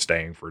sommeliers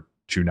staying for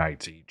 2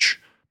 nights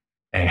each,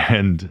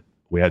 and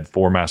we had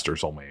 4 master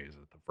sommeliers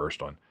at the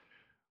first one.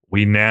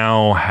 We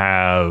now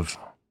have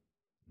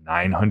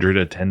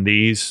 900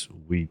 attendees.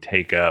 We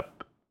take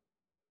up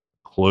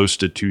close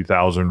to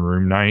 2,000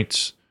 room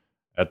nights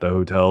at the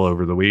hotel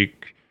over the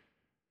week.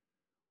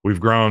 We've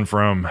grown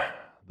from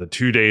the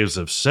 2 days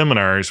of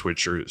seminars,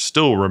 which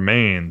still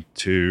remain,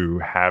 to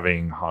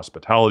having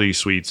hospitality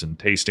suites and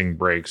tasting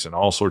breaks and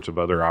all sorts of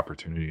other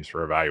opportunities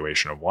for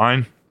evaluation of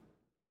wine.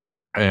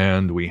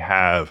 And we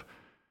have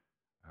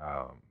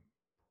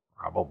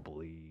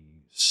probably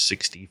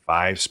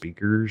 65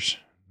 speakers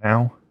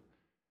now.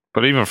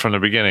 But even from the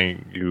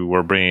beginning, you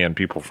were bringing in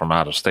people from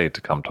out of state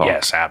to come talk.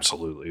 Yes,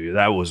 absolutely.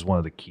 That was one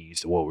of the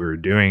keys to what we were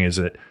doing, is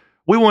that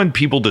we wanted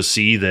people to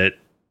see that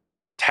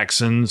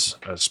Texans,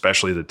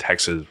 especially the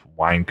Texas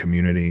wine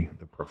community,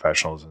 the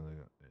professionals who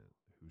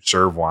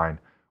serve wine,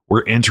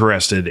 were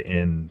interested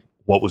in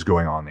what was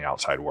going on in the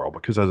outside world.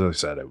 Because as I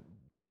said,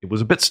 it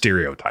was a bit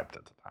stereotyped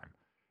at the time.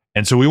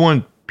 And so we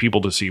wanted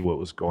people to see what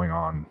was going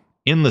on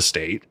in the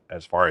state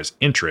as far as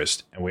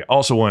interest. And we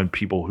also wanted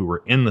people who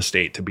were in the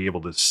state to be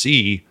able to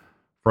see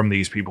from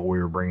these people we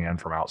were bringing in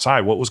from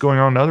outside what was going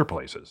on in other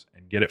places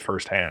and get it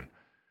firsthand.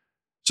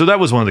 So that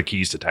was one of the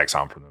keys to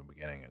Texom from the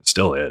beginning. It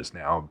still is.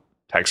 Now,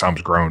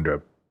 Texom's grown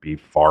to be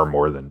far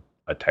more than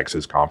a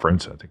Texas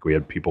conference. I think we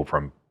had people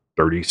from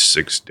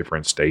 36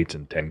 different states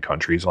and 10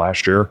 countries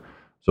last year.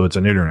 So it's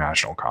an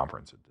international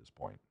conference at this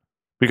point.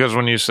 Because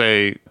when you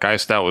say Guy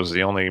Stout was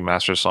the only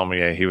master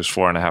sommelier, he was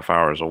 4.5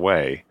 hours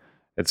away.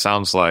 It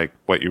sounds like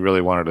what you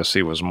really wanted to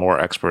see was more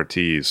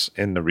expertise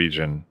in the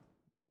region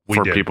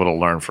for people to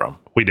learn from.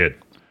 We did.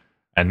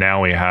 And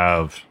now we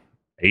have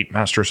 8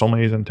 master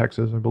sommeliers in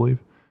Texas, I believe,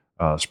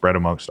 spread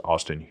amongst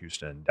Austin,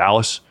 Houston, and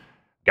Dallas.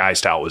 Guy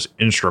Stout was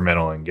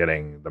instrumental in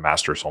getting the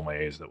master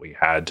sommeliers that we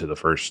had to the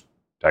first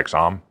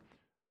TexSom.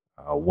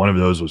 One of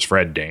those was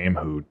Fred Dame,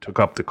 who took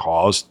up the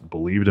cause,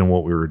 believed in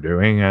what we were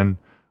doing, and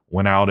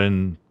went out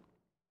and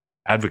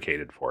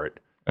advocated for it.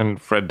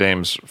 And Fred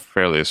Dame's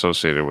fairly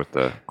associated with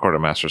the Court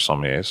of Master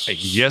Sommeliers.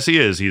 Yes, he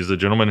is. He's the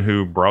gentleman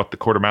who brought the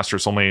Court of Master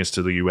Sommeliers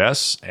to the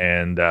U.S.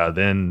 and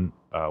then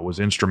was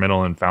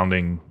instrumental in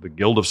founding the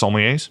Guild of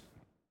Sommeliers.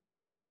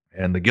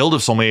 And the Guild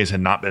of Sommeliers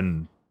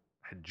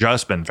had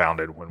just been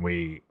founded when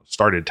we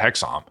started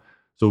TexSom.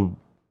 So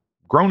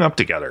grown up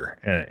together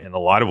in a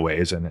lot of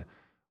ways, and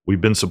we've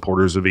been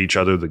supporters of each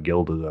other. The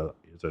Guild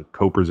is a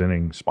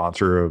co-presenting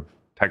sponsor of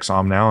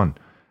TexSom now, and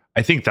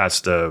I think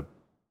that's the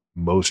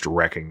most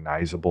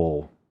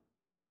recognizable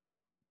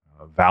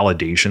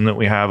validation that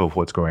we have of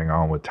what's going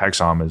on with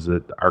TexSom is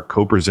that our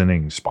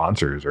co-presenting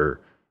sponsors are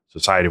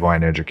Society of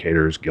Wine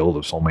Educators, Guild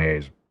of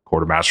Sommeliers,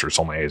 Court of Master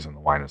Sommeliers, and the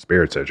Wine and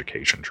Spirits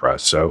Education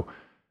Trust. So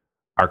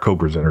our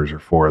co-presenters are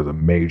 4 of the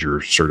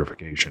major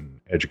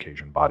certification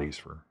education bodies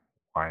for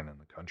wine in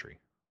the country,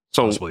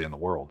 possibly in the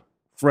world.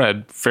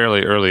 Fred,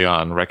 fairly early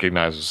on,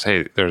 recognizes,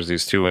 hey, there's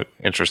these 2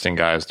 interesting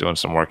guys doing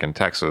some work in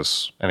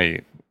Texas, and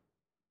he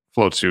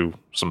floats you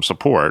some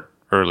support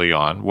early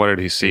on. What did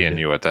he see in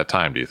you at that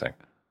time, do you think?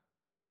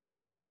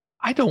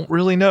 I don't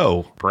really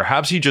know.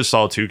 Perhaps he just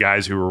saw 2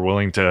 guys who were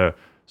willing to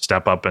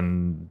step up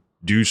and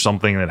do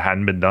something that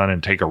hadn't been done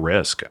and take a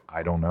risk.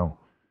 I don't know.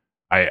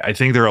 I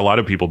think there are a lot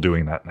of people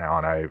doing that now,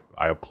 and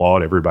I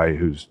applaud everybody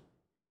who's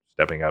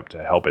stepping up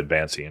to help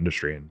advance the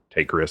industry and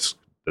take risks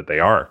that they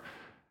are.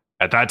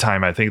 At that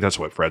time, I think that's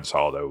what Fred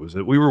saw, though, was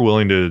that we were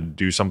willing to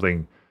do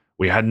something.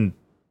 We hadn't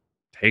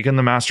taken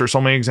the Master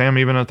Sommelier exam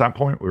even at that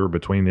point. We were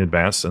between the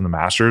advanced and the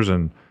Masters,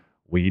 and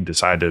we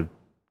decided to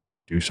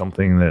do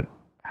something that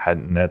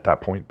hadn't at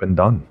that point been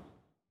done.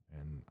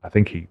 And I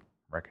think he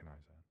recognized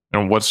that.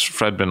 And what's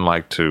Fred been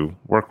like to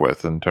work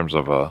with in terms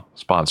of a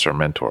sponsor,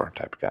 mentor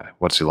type of guy?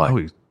 What's he like? Oh,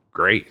 he's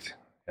great.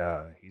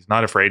 He's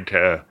not afraid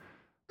to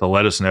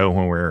let us know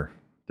when we're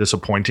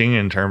disappointing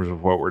in terms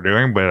of what we're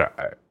doing,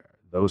 but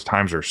those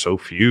times are so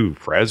few.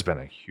 Fred's been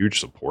a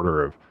huge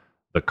supporter of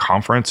the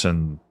conference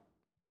and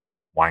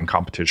wine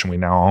competition we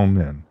now own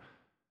and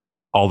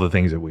all the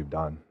things that we've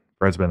done.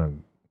 Fred's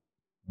been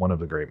one of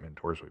the great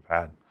mentors we've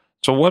had.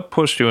 So what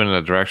pushed you in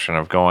the direction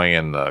of going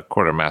in the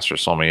Court of Master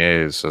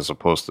Sommeliers as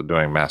opposed to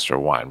doing Master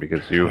of Wine?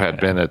 Because you had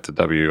been at the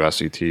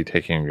WSET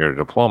taking your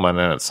diploma,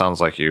 and it sounds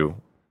like you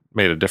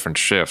made a different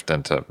shift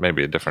into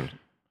maybe a different...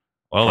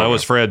 Well, that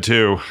was Fred,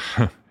 too.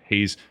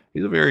 He's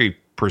a very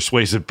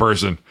persuasive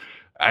person.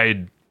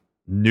 I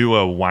knew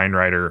a wine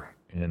writer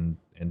in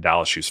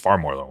Dallas. She's far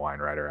more than a wine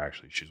writer,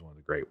 actually. She's one of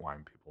the great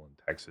wine people in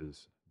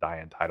Texas,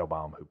 Diane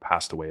Teitelbaum, who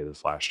passed away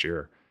this last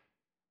year.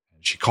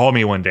 She called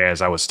me one day as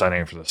I was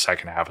studying for the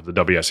second half of the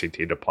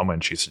WSET diploma,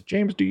 and she said,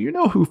 "James, do you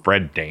know who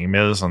Fred Dame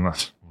is?" And I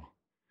said,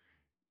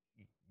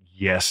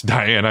 "Yes,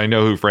 Diane, I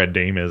know who Fred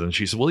Dame is." And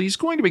she said, "Well, he's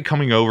going to be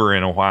coming over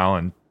in a while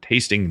and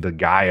tasting the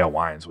Gaia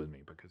wines with me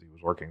because he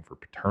was working for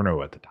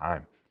Paterno at the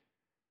time.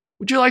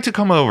 Would you like to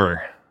come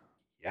over?"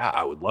 Yeah,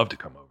 I would love to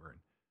come over.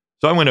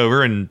 So I went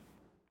over and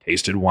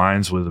tasted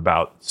wines with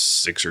about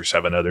 6 or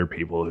 7 other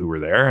people who were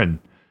there, and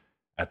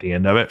at the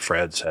end of it,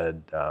 Fred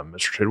said,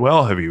 "Mr.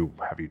 Tidwell, have you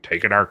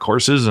taken our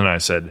courses?" And I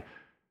said,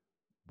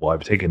 "Well,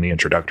 I've taken the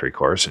introductory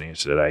course." And he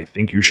said, "I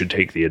think you should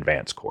take the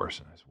advanced course."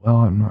 And I said, "Well,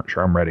 I'm not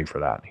sure I'm ready for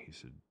that." And he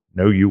said,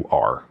 "No, you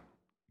are.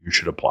 You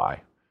should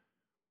apply."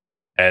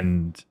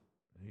 And,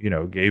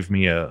 gave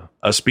me a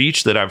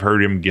speech that I've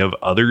heard him give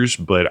others,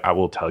 but I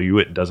will tell you,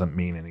 it doesn't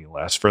mean any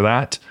less for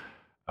that,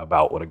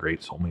 about what a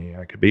great sommelier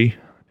I could be.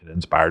 It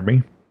inspired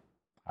me.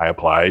 I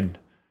applied,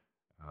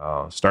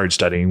 started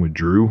studying with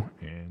Drew,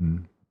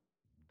 and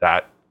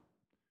that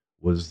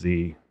was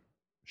the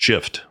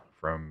shift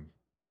from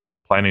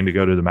planning to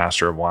go to the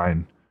Master of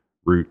Wine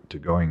route to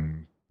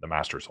going the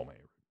Master Sommelier.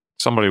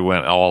 Somebody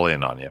went all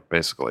in on you,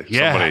 basically.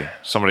 Yeah.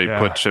 Somebody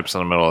put chips in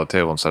the middle of the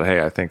table and said,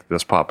 "Hey, I think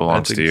this pot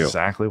belongs to you." That's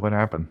exactly what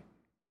happened.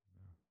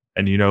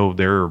 And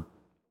there are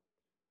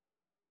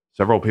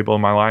several people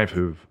in my life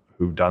who've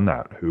done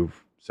that,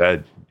 who've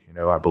said,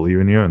 "I believe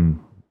in you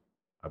and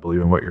I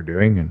believe in what you're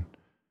doing." And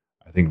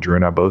I think Drew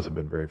and I both have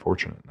been very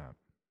fortunate in that.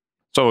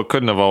 So it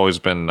couldn't have always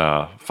been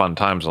fun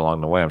times along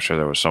the way. I'm sure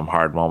there were some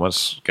hard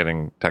moments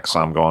getting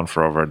TexSom going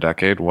for over a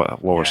decade.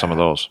 What were some of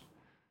those?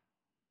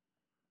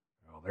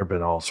 Well, there have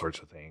been all sorts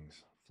of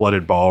things.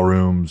 Flooded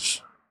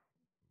ballrooms,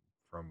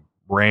 from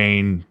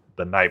rain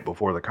the night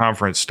before the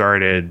conference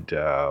started,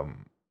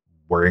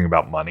 worrying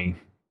about money.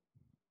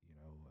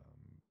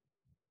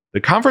 The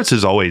conference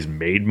has always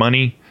made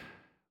money,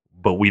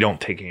 but we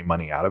don't take any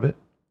money out of it.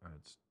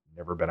 It's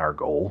never been our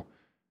goal.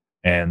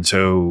 And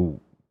so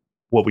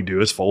what we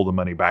do is fold the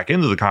money back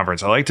into the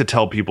conference. I like to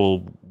tell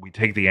people we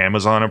take the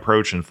Amazon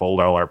approach and fold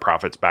all our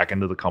profits back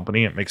into the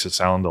company. It makes it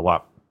sound a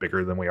lot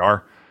bigger than we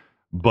are.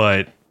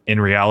 But in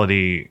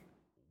reality,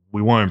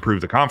 we want to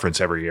improve the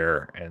conference every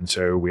year. And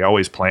so we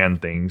always plan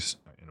things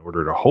in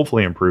order to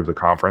hopefully improve the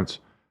conference.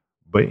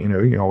 But,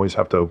 you always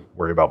have to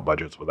worry about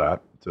budgets with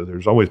that. So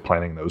there's always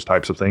planning those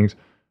types of things.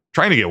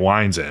 Trying to get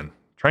wines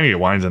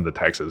into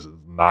Texas is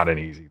not an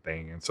easy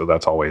thing. And so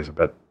that's always a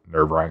bit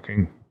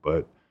nerve-wracking.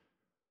 But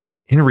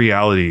in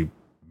reality,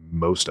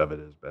 most of it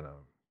has been a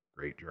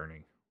great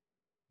journey.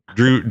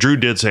 Drew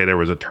did say there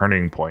was a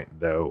turning point,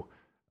 though,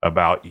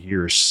 about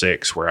year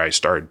 6 where I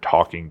started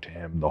talking to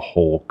him the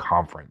whole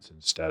conference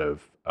instead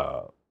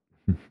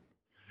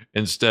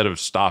of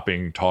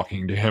stopping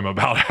talking to him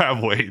about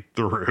halfway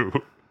through.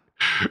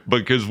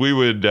 Because we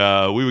would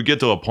get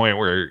to a point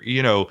where,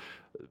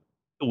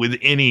 with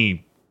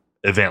any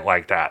event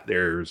like that,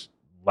 there's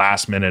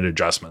last minute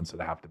adjustments that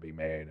have to be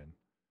made.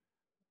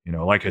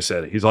 And, like I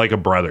said, he's like a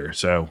brother.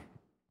 So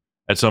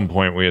at some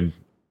point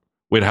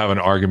we'd have an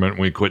argument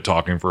and we'd quit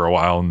talking for a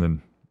while and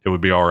then it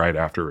would be all right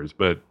afterwards.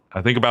 But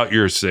I think about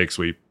year 6,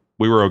 we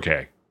were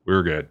okay. We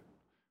were good.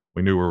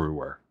 We knew where we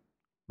were.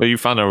 But you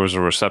found there was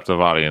a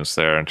receptive audience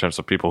there in terms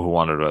of people who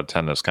wanted to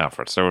attend this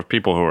conference. There were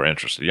people who were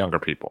interested, younger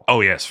people. Oh,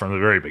 yes, from the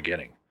very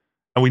beginning.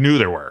 And we knew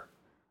there were.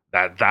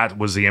 That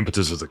was the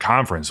impetus of the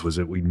conference, was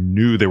that we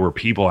knew there were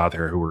people out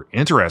there who were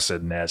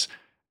interested in this.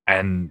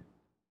 And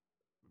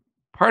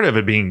part of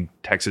it being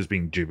Texas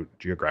being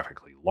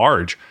geographically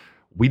large,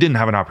 we didn't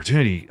have an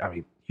opportunity. I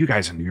mean, you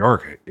guys in New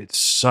York, it's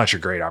such a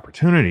great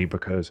opportunity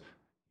because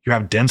you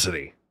have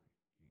density.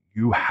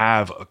 You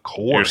have a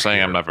core. You're saying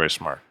here. I'm not very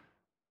smart.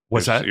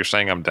 What's that? You're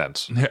saying I'm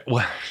dense.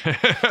 Well,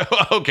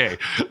 okay,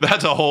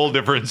 that's a whole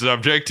different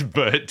subject,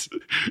 but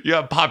you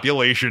have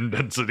population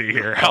density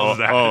here. How's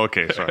that? Oh,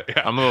 okay, sorry.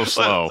 Yeah. I'm a little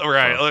slow. All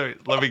right, so.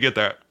 Let me get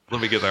that.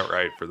 Let me get that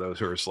right for those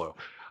who are slow.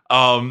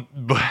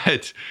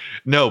 But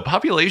no,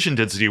 population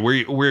density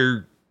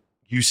where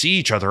you see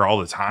each other all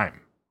the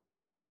time,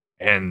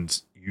 and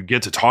you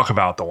get to talk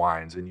about the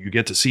wines, and you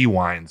get to see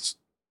wines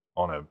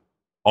on a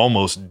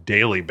almost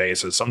daily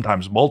basis,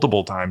 sometimes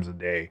multiple times a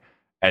day,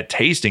 at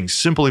tasting,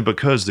 simply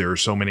because there are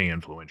so many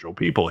influential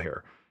people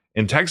here.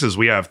 In Texas,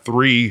 we have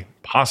 3,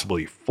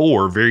 possibly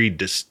 4 very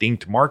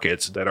distinct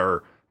markets that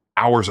are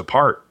hours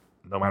apart,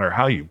 no matter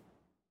how you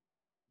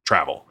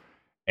travel.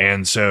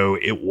 And so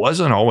it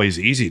wasn't always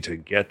easy to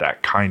get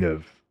that kind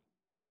of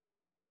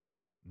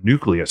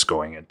nucleus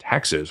going in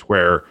Texas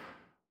where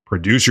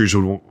producers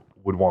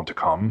would want to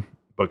come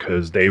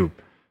because they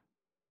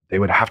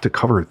would have to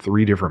cover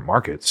 3 different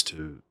markets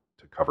to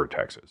cover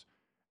Texas.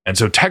 And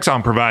so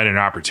Texon provided an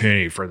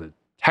opportunity for the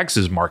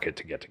Texas market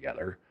to get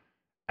together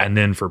and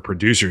then for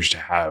producers to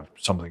have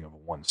something of a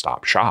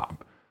one-stop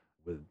shop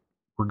with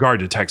regard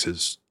to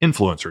Texas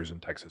influencers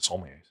and Texas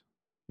sommeliers.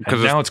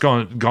 Because now it's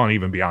gone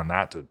even beyond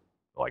that to,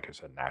 like I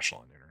said,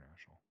 national and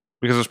international.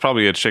 Because it's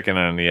probably a chicken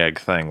and the egg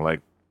thing.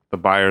 Like the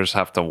buyers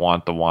have to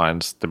want the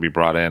wines to be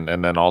brought in,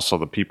 and then also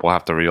the people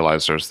have to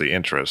realize there's the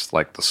interest.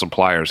 Like the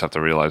suppliers have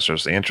to realize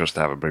there's the interest to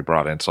have it be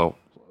brought in. So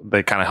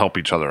they kind of help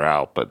each other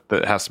out, but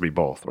it has to be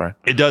both, right?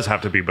 It does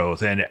have to be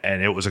both. And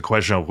it was a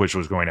question of which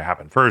was going to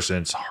happen first.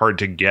 And it's hard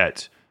to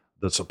get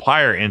the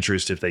supplier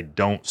interest if they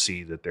don't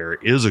see that there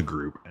is a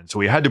group. And so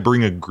we had to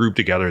bring a group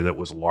together that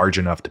was large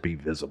enough to be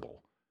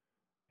visible.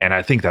 And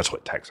I think that's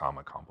what Texom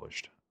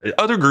accomplished.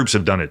 Other groups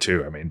have done it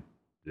too. I mean,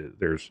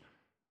 there's,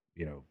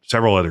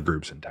 several other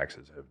groups in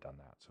Texas that have done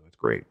that. So it's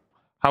great.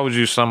 How would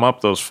you sum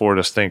up those 4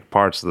 distinct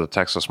parts of the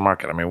Texas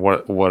market? I mean,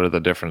 what are the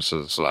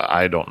differences?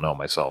 I don't know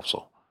myself,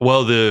 so.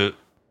 Well, the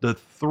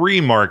 3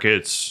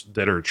 markets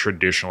that are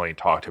traditionally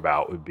talked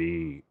about would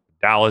be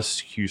Dallas,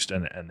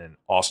 Houston, and then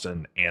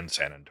Austin and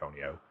San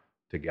Antonio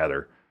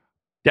together.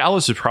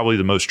 Dallas is probably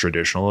the most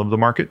traditional of the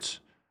markets,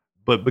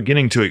 but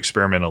beginning to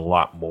experiment a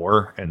lot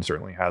more, and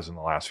certainly has in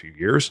the last few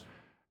years.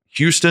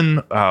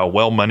 Houston,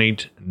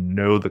 well-moneyed,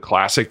 know the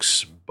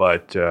classics,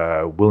 but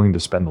willing to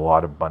spend a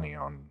lot of money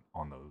on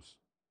those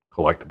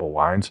collectible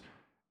wines,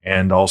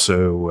 and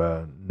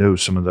also know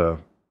some of the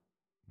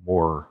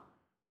more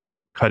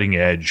cutting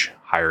edge,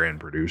 higher end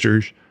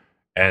producers.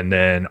 And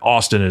then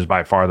Austin is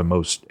by far the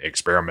most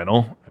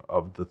experimental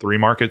of the 3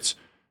 markets.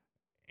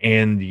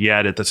 And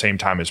yet at the same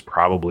time is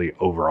probably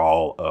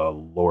overall a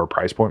lower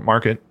price point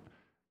market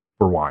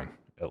for wine,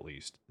 at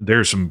least.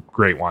 There's some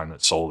great wine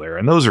that's sold there.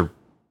 And those are,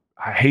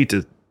 I hate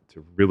to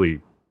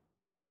really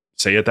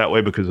say it that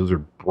way because those are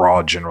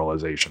broad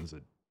generalizations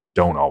that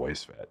don't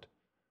always fit.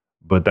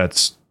 But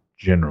that's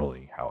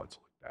generally how it's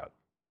looked at.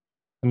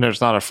 And there's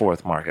not a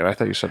 4th market. I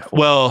thought you said 4th.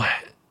 Well,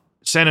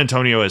 San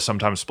Antonio is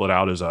sometimes split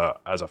out as a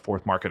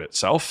 4th market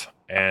itself,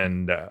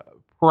 and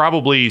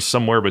probably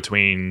somewhere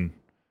between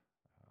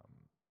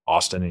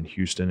Austin and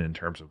Houston in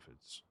terms of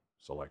its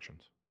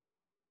selections.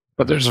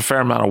 But there's a fair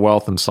amount of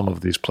wealth in some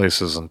of these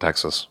places in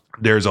Texas.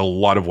 There's a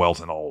lot of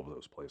wealth in all of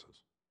those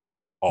places,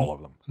 all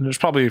of them. And there's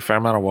probably a fair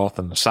amount of wealth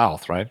in the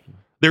South, right?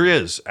 There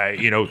is.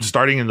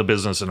 Starting in the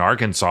business in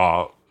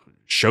Arkansas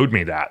showed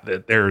me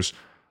that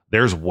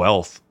there's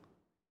wealth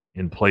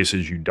in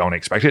places you don't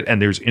expect it.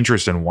 And there's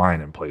interest in wine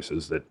in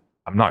places that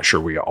I'm not sure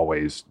we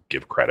always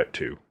give credit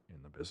to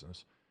in the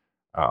business.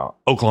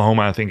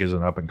 Oklahoma, I think, is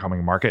an up and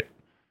coming market.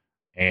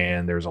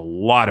 And there's a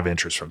lot of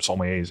interest from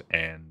sommeliers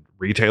and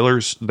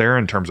retailers there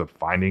in terms of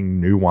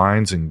finding new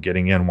wines and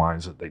getting in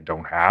wines that they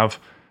don't have.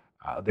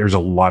 There's a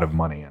lot of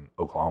money in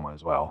Oklahoma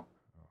as well.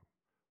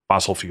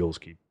 Fossil fuels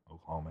keep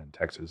Oklahoma and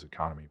Texas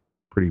economy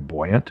pretty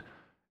buoyant.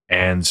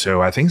 And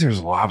so I think there's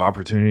a lot of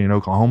opportunity in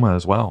Oklahoma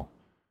as well.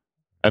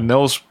 And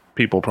those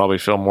people probably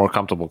feel more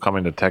comfortable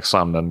coming to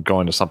Texom than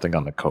going to something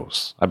on the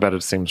coast. I bet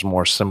it seems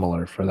more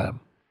similar for them.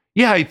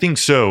 Yeah, I think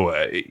so.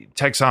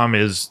 Texom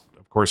is,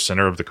 of course,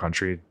 center of the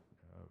country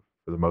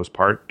for the most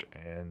part.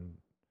 And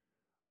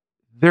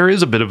there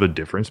is a bit of a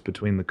difference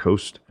between the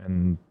coast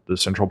and the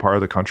central part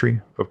of the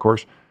country, of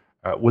course.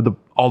 With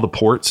all the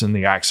ports and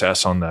the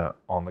access on the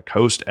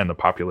coast and the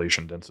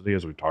population density,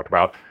 as we talked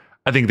about,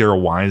 I think there are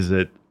wines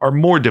that are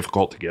more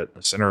difficult to get in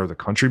the center of the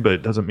country, but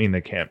it doesn't mean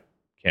they can't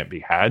be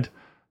had,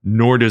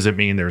 nor does it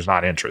mean there's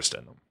not interest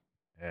in them.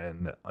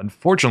 And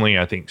unfortunately,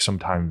 I think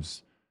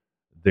sometimes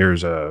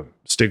there's a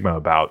stigma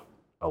about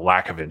a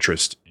lack of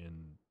interest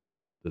in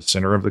the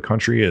center of the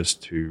country as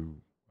to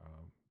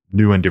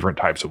new and different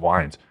types of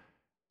wines.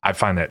 I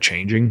find that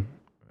changing.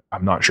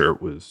 I'm not sure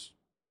it was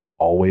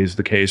always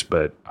the case,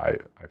 but I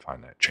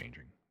find that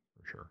changing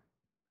for sure.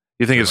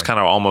 You think it's kind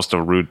of almost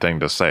a rude thing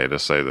to say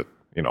that,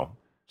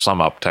 sum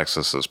up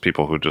Texas as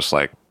people who just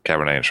like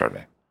Cabernet and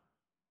Chardonnay?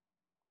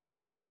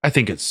 I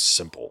think it's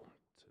simple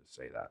to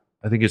say that.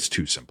 I think it's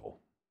too simple.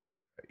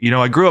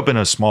 I grew up in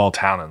a small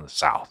town in the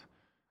South,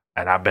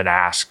 and I've been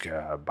asked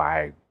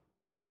by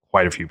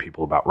quite a few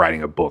people about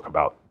writing a book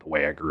about the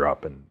way I grew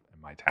up in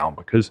my town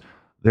because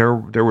there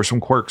were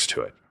some quirks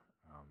to it.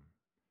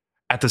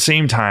 At the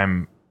same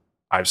time,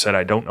 I've said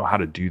I don't know how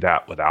to do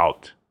that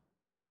without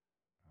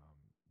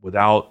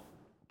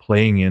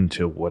playing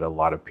into what a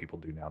lot of people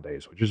do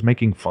nowadays, which is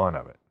making fun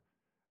of it.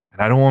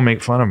 And I don't want to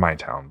make fun of my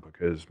town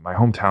because my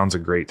hometown's a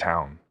great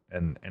town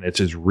and it's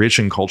as rich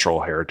in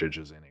cultural heritage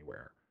as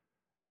anywhere.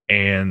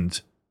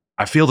 And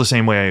I feel the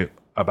same way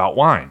about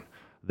wine,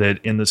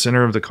 that in the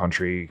center of the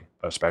country,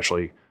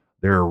 especially,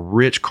 there are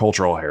rich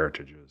cultural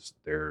heritages.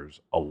 There's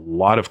a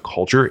lot of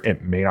culture.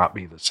 It may not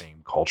be the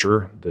same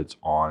culture that's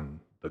on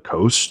the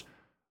coast,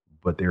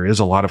 but there is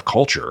a lot of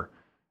culture.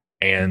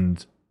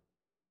 And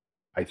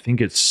I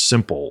think it's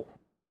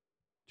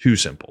too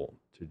simple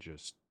to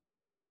just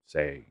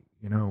say,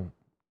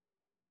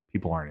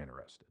 people aren't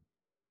interested.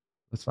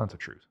 That's not the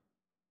truth.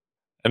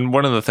 And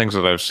one of the things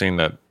that I've seen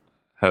that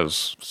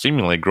has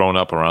seemingly grown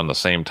up around the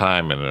same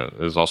time and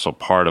is also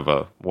part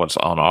of what's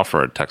on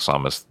offer at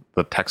Texom is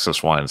the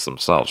Texas wines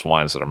themselves,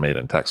 wines that are made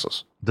in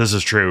Texas. This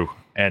is true,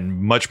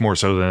 and much more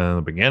so than in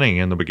the beginning.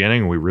 In the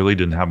beginning, we really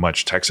didn't have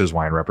much Texas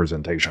wine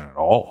representation at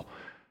all.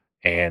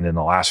 And in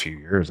the last few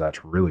years,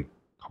 that's really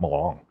come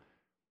along.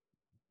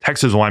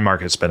 Texas wine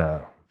market's been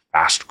a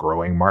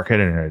fast-growing market,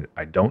 and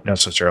I don't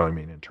necessarily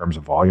mean in terms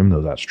of volume,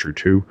 though that's true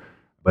too,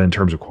 but in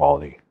terms of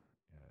quality.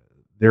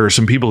 There are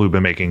some people who've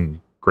been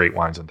making great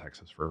wines in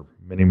Texas for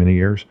many, many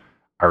years.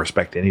 I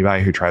respect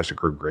anybody who tries to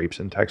grow grapes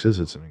in Texas.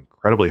 It's an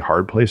incredibly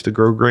hard place to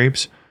grow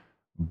grapes,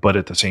 but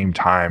at the same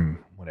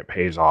time, when it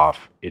pays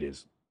off, it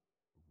is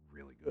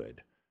really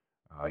good.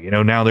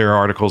 Now there are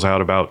articles out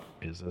about,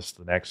 is this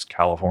the next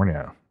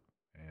California?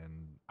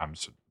 And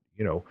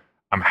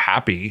I'm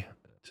happy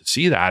to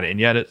see that, and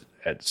yet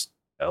it's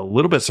a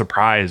little bit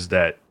surprised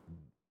that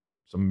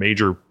some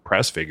major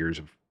press figures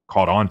have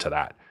caught on to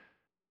that.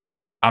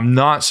 I'm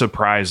not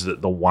surprised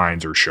that the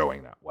wines are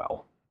showing that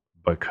well,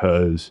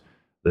 because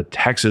the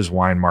Texas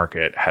wine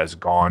market has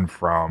gone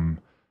from,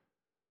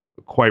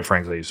 quite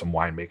frankly, some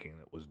winemaking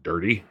that was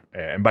dirty.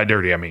 And by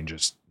dirty, I mean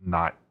just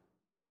not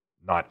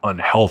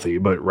unhealthy,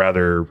 but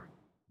rather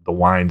the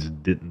wines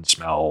didn't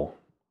smell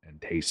and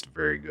taste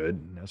very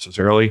good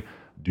necessarily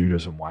due to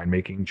some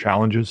winemaking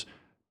challenges,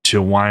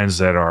 to wines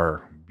that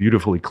are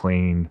beautifully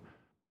clean,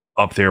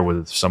 up there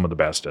with some of the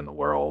best in the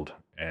world.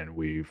 And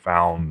we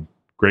found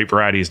great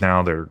varieties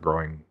now that are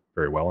growing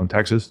very well in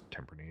Texas.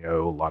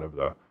 Tempranillo, a lot of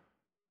the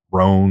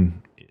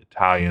Rhone,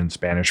 Italian,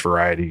 Spanish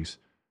varieties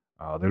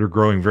that are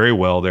growing very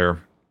well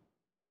there.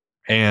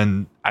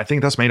 And I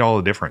think that's made all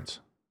the difference,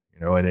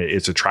 and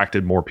it's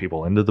attracted more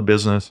people into the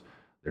business.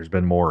 There's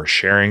been more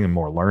sharing and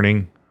more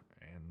learning,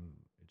 and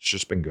it's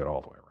just been good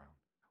all the way around.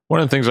 One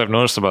of the things I've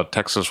noticed about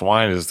Texas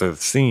wine is that it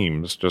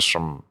seems, just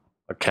from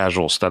a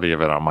casual study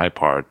of it on my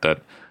part,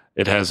 that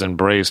it has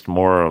embraced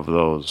more of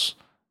those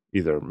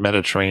either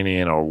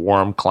Mediterranean or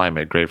warm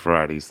climate grape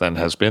varieties than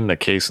has been the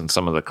case in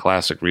some of the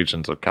classic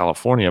regions of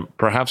California,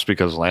 perhaps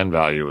because land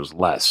value is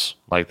less.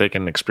 Like they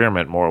can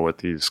experiment more with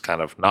these kind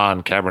of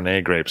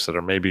non-Cabernet grapes that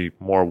are maybe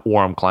more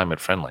warm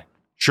climate friendly.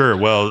 Sure.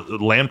 Well,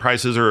 land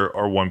prices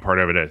are one part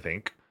of it, I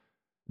think.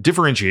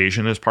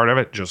 Differentiation is part of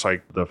it, just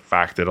like the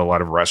fact that a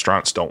lot of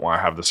restaurants don't want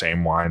to have the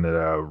same wine that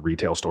a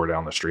retail store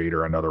down the street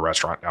or another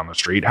restaurant down the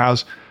street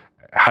has.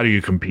 How do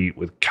you compete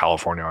with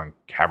California on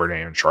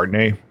Cabernet and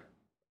Chardonnay?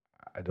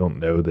 I don't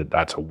know that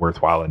that's a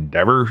worthwhile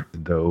endeavor,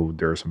 though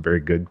there are some very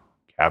good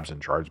cabs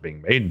and chards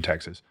being made in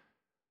Texas.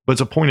 But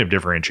it's a point of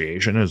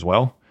differentiation as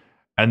well.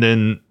 And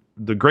then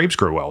the grapes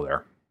grow well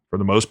there for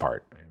the most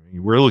part. I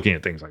mean, we're looking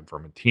at things like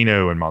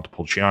Vermentino and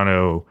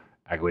Montepulciano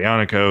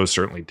Aglianico,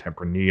 certainly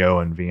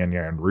Tempranillo and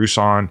Viognier and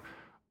Roussan,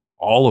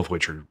 all of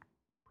which are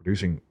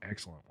producing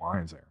excellent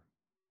wines there.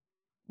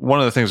 One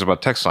of the things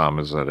about Texom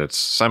is that it's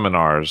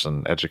seminars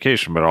and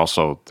education, but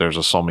also there's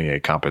a sommelier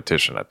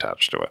competition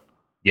attached to it.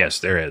 Yes,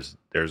 there is.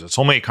 There's a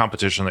sommelier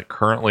competition that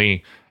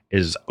currently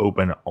is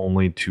open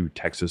only to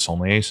Texas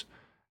sommeliers.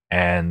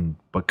 And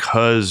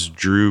because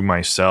Drew,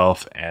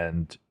 myself,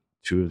 and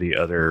two of the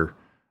other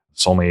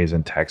sommeliers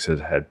in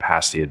Texas had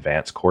passed the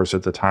advanced course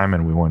at the time,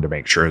 and we wanted to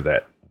make sure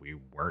that we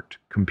weren't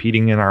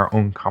competing in our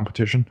own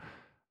competition,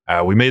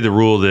 we made the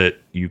rule that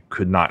you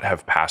could not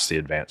have passed the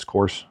advanced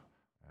course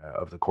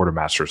of the Court of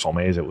Master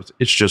Sommeliers.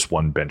 It's just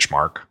one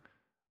benchmark,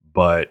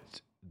 but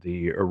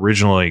the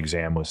original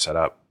exam was set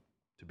up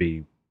to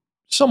be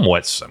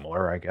somewhat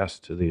similar, I guess,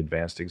 to the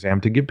advanced exam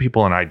to give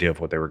people an idea of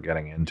what they were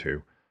getting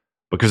into.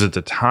 Because at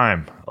the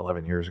time,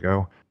 11 years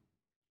ago,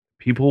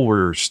 people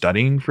were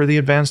studying for the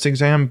advanced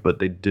exam, but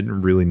they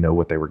didn't really know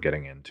what they were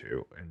getting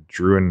into. And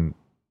Drew and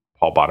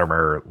Paul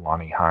Bottomer,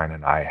 Lonnie Hine,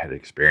 and I had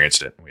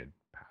experienced it, and we had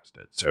passed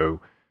it. So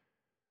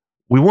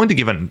we wanted to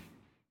give an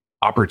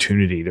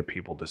opportunity to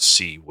people to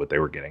see what they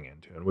were getting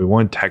into. And we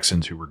wanted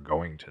Texans who were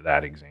going to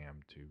that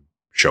exam to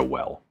show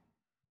well.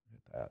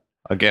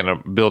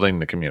 Again, building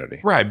the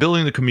community. Right,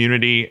 building the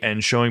community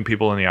and showing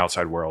people in the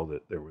outside world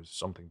that there was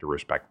something to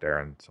respect there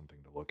and something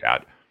to look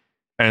at.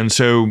 And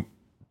so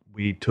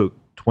we took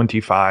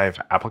 25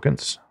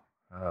 applicants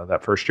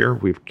that first year.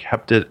 We've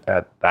kept it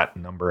at that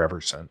number ever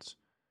since.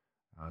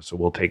 So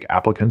we'll take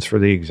applicants for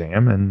the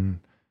exam, and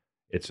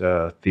it's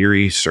a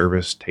theory,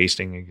 service,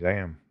 tasting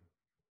exam.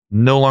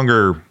 No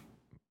longer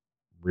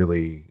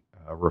really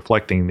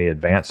reflecting the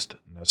advanced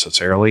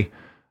necessarily,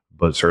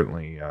 but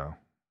certainly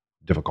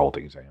difficult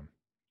exam,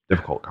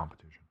 difficult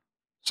competition.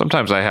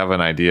 Sometimes I have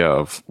an idea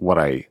of what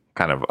I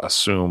kind of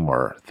assume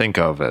or think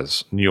of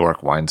as New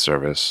York wine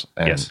service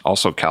and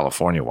also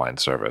California wine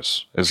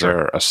service. Is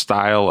there a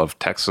style of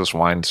Texas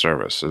wine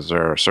service? Is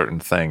there a certain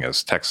thing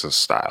as Texas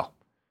style?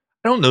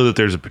 I don't know that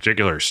there's a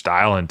particular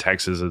style in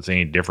Texas that's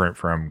any different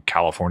from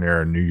California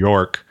or New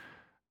York.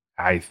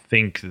 I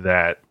think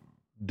that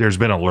there's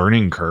been a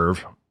learning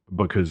curve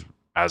because,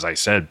 as I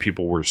said,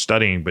 people were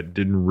studying but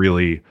didn't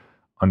really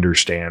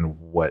understand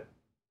what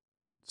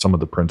some of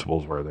the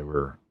principles were they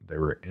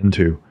were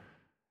into,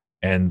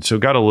 and so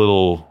got a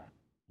little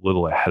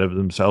ahead of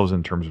themselves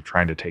in terms of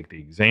trying to take the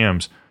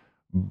exams.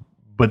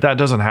 But that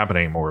doesn't happen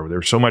anymore.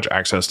 There's so much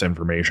access to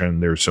information.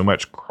 There's so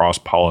much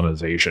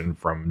cross-pollination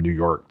from New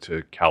York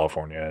to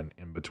California and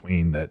in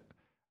between that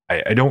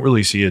I don't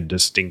really see a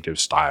distinctive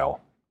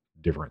style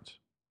difference.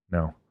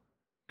 No.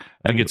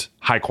 I think it's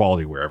high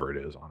quality wherever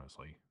it is,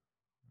 honestly.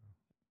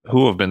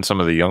 Who have been some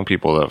of the young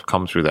people that have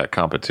come through that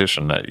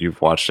competition that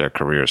you've watched their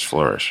careers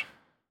flourish?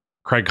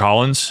 Craig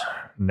Collins,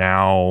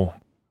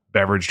 now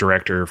beverage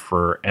director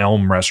for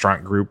Elm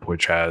Restaurant Group,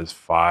 which has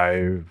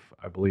 5,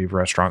 I believe,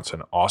 restaurants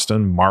in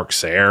Austin. Mark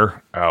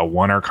Sayre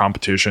won our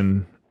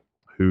competition,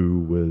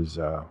 who was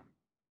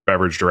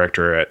beverage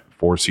director at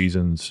Four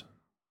Seasons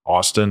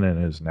Austin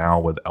and is now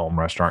with Elm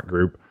Restaurant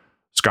Group.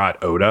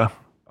 Scott Oda,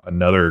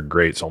 another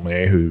great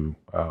sommelier who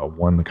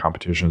won the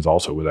competition, is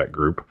also with that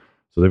group.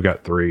 So they've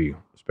got 3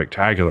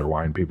 spectacular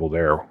wine people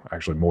there.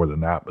 Actually, more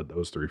than that, but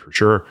those 3 for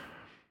sure.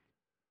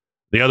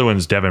 The other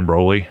one's Devin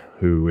Broley,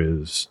 who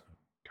is,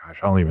 I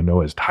don't even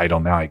know his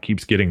title now. He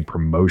keeps getting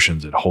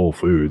promotions at Whole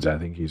Foods. I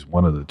think he's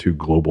one of the 2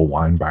 global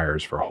wine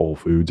buyers for Whole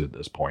Foods at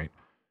this point.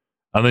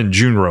 And then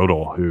June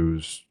Rodel,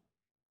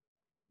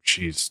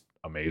 she's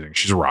amazing.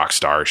 She's a rock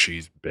star.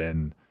 She's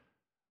been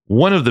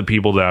one of the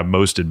people that I've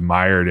most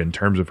admired in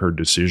terms of her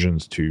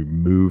decisions to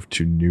move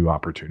to new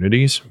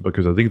opportunities,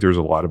 because I think there's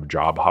a lot of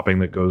job hopping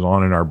that goes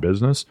on in our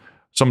business,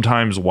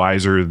 sometimes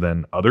wiser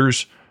than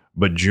others.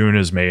 But June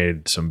has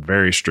made some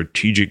very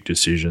strategic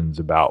decisions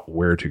about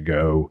where to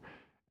go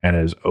and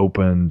has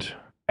opened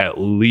at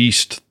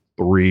least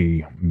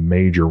 3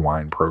 major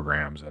wine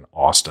programs in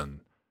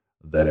Austin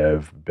that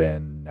have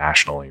been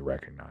nationally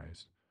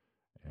recognized.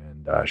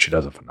 And she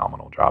does a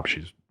phenomenal job.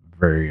 She's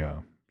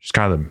she's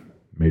kind of the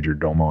major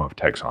domo of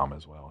Texom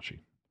as well. She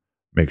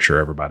makes sure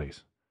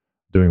everybody's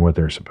doing what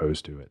they're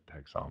supposed to at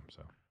Texom.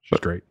 So she's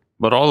great.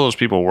 But all those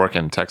people work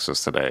in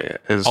Texas today.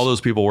 All those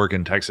people work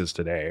in Texas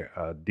today.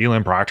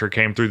 Dylan Proctor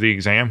came through the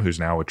exam, who's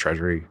now with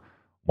Treasury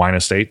Wine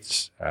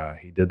Estates.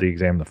 He did the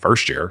exam the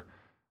first year.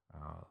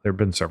 There have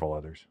been several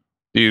others.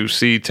 Do you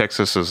see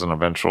Texas as an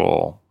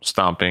eventual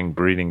stomping,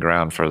 breeding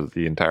ground for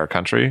the entire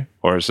country?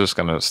 Or is this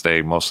going to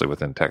stay mostly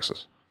within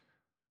Texas?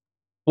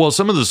 Well,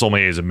 some of the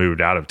sommeliers have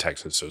moved out of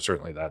Texas, so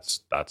certainly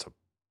that's a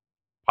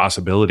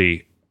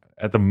possibility.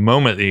 At the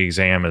moment, the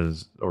exam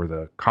or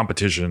the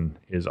competition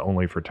is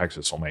only for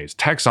Texas sommeliers.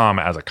 Texom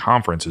as a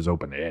conference is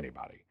open to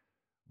anybody,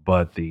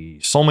 but the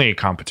sommelier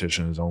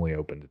competition is only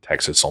open to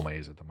Texas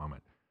sommeliers at the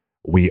moment.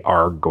 We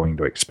are going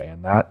to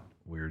expand that.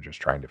 We're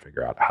just trying to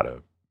figure out how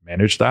to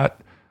manage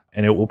that,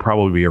 and it will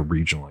probably be a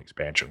regional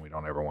expansion. We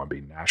don't ever want to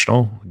be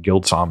national.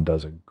 Guild Somm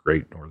does a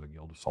great, or the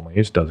Guild of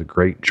Sommeliers does a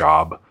great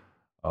job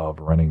of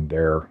running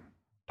their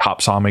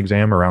top Somm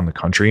exam around the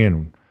country,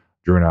 and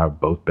Drew and I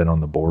have both been on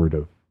the board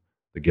of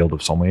the Guild of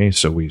Sommeliers,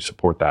 so we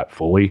support that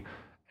fully.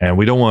 And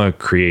we don't want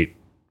to create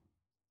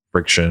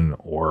friction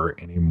or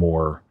any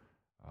more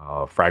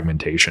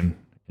fragmentation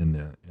in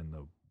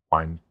the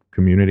wine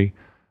community.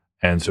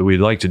 And so we'd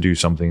like to do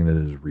something that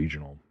is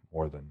regional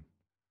more than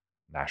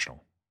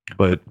national,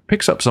 but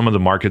picks up some of the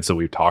markets that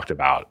we've talked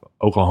about.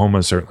 Oklahoma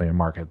is certainly a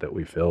market that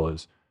we feel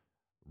is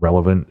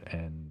relevant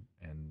and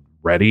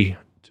ready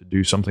to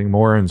do something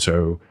more. And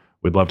so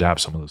we'd love to have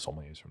some of the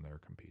sommeliers from there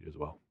compete as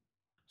well.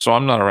 So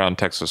I'm not around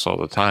Texas all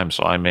the time,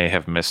 so I may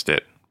have missed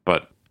it,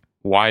 but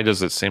why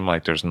does it seem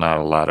like there's not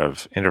a lot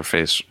of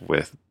interface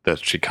with the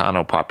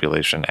Chicano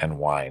population and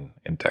wine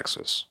in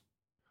Texas?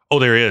 Oh,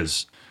 there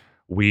is.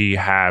 We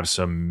have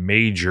some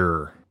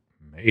major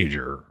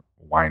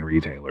wine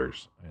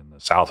retailers in the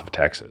south of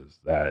Texas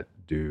that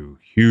do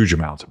huge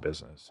amounts of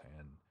business.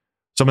 And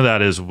some of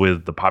that is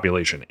with the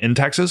population in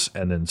Texas,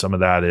 and then some of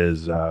that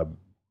is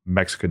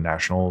Mexican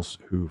nationals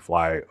who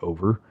fly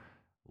over,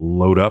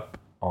 load up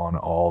on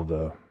all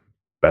the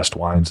best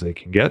wines they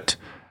can get,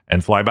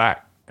 and fly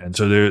back. And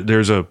so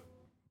there's a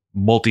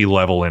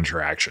multi-level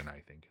interaction,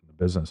 I think, in the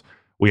business.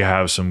 We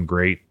have some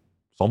great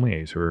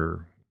sommeliers who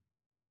are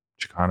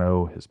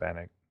Chicano,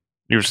 Hispanic.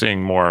 You're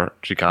seeing more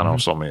Chicano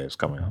sommeliers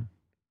coming up.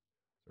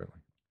 Certainly.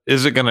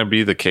 Is it going to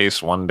be the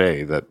case one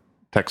day that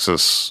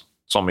Texas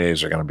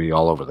sommeliers are going to be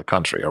all over the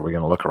country? Are we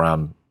going to look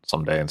around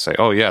someday and say,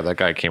 oh, yeah, that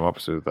guy came up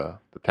through the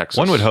Texas?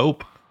 One would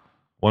hope.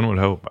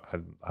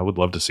 I would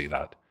love to see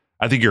that.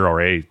 I think you're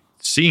already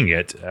seeing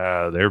it.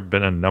 There have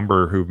been a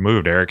number who've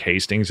moved. Eric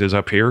Hastings is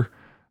up here,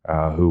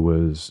 who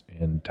was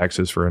in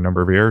Texas for a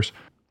number of years.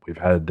 We've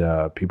had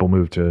people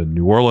move to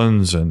New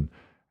Orleans and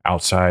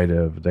outside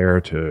of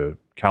there to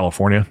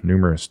California,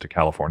 numerous to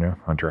California.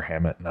 Hunter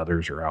Hammett and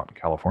others are out in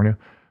California.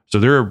 So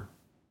there are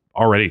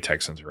already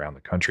Texans around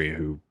the country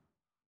who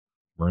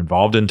were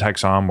involved in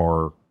Texom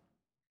or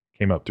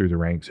came up through the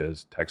ranks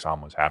as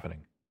Texom was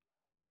happening.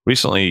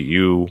 Recently,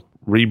 you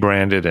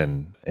rebranded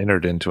and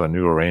entered into a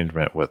new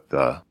arrangement with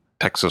the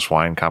Texas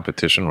Wine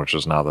Competition, which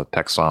is now the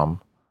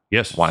Texom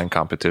Wine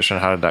Competition.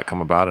 How did that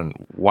come about, and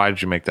why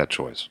did you make that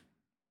choice?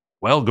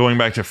 Well, going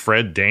back to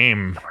Fred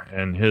Dame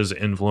and his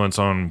influence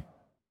on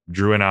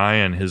Drew and I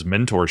and his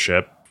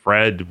mentorship,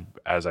 Fred,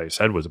 as I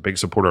said, was a big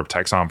supporter of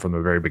Texom from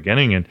the very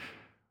beginning. And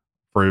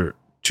for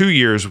 2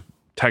 years,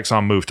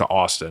 Texom moved to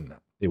Austin.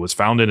 It was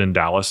founded in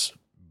Dallas,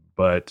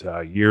 but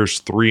years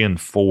 3 and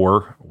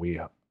 4,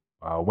 we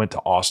went to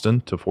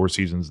Austin to 4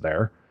 seasons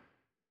there.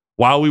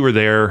 While we were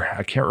there,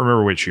 I can't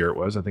remember which year it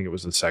was. I think it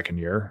was the second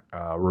year.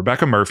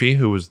 Rebecca Murphy,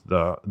 who was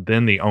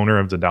then the owner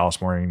of the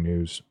Dallas Morning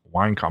News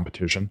Wine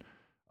Competition,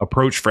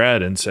 approached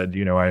Fred and said,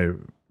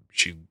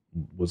 she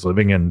was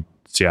living in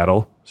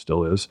Seattle,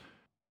 still is.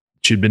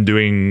 She'd been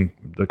doing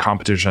the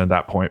competition at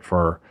that point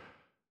for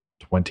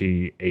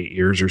 28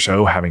 years or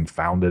so, having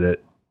founded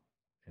it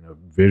in a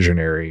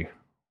visionary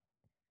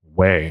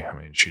way. I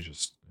mean,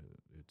 it's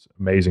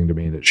amazing to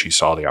me that she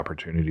saw the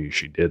opportunity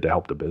she did to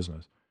help the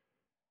business.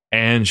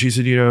 And she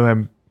said,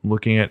 I'm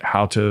looking at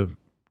how to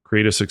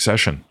create a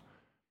succession.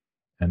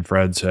 And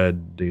Fred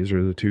said, these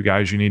are the 2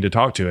 guys you need to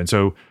talk to. And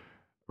so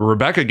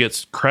Rebecca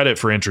gets credit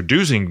for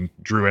introducing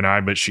Drew and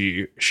I, but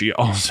she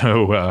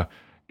also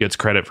gets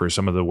credit for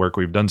some of the work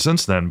we've done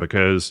since then,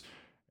 because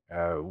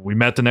we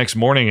met the next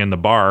morning in the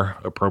bar,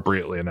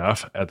 appropriately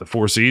enough, at the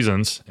 4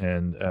 Seasons.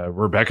 And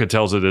Rebecca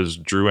tells it as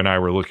Drew and I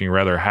were looking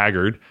rather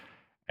haggard.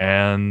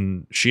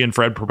 And she and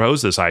Fred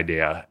proposed this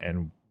idea.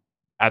 And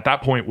at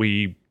that point,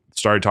 we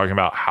started talking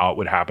about how it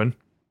would happen.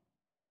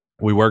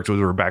 We worked with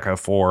Rebecca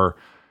for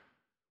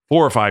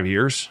 4 or 5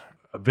 years,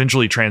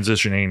 eventually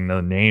transitioning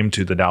the name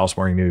to the Dallas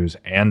Morning News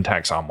and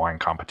Texom Wine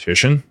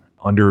Competition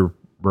under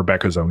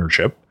Rebecca's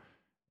ownership,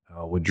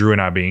 with Drew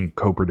and I being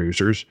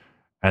co-producers.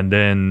 And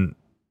then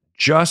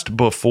just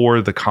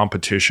before the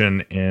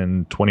competition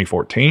in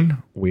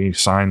 2014, we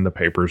signed the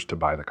papers to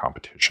buy the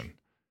competition.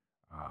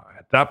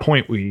 At that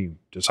point, we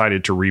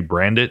decided to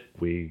rebrand it.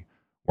 We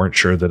weren't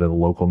sure that a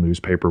local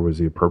newspaper was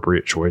the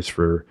appropriate choice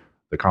for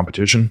the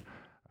competition.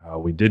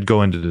 We did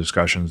go into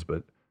discussions,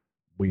 but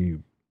we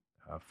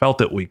felt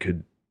that we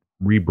could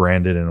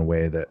rebrand it in a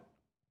way that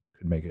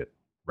could make it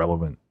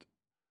relevant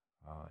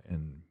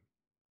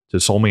to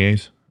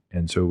sommeliers.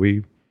 And so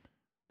we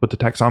put the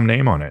Texom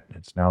name on it.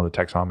 It's now the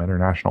Texom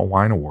International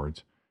Wine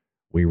Awards.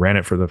 We ran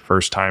it for the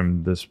first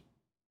time this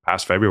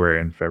past February,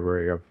 in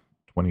February of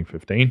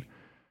 2015,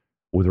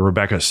 with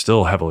Rebecca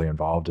still heavily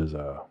involved as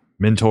a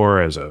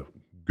mentor, as a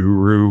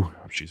guru.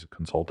 She's a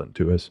consultant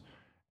to us,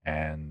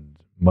 and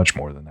much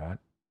more than that.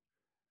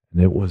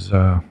 And it was,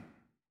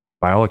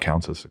 by all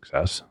accounts, a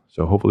success.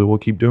 So hopefully we'll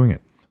keep doing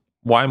it.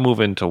 Why move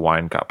into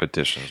wine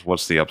competitions?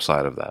 What's the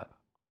upside of that?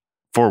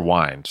 For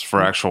wines,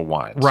 for actual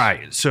wines.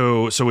 Right.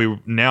 So we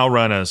now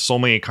run a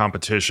sommelier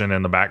competition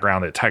in the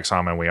background at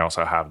Texom, and we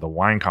also have the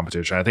wine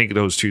competition. I think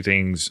those 2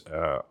 things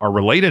are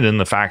related in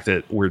the fact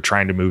that we're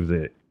trying to move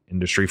the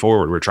industry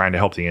forward. We're trying to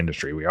help the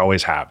industry. We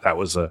always have. That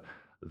was the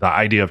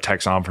idea of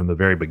Texom from the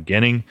very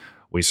beginning.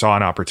 We saw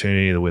an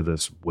opportunity with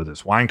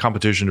this wine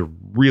competition to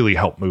really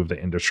help move the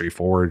industry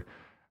forward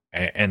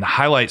and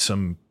highlight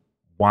some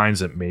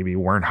wines that maybe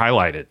weren't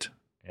highlighted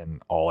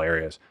in all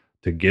areas,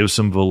 to give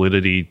some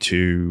validity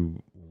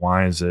to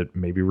wines that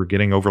maybe were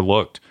getting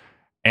overlooked,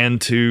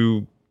 and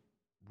to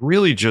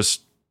really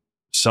just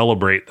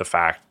celebrate the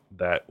fact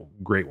that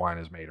great wine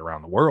is made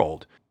around the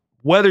world.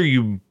 Whether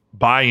you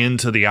buy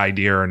into the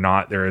idea or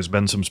not, there has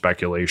been some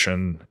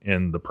speculation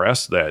in the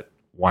press that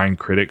wine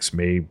critics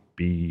may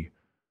be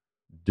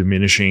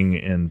diminishing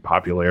in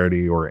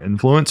popularity or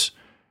influence.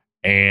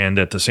 And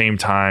at the same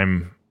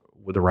time,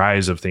 with the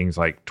rise of things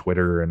like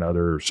Twitter and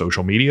other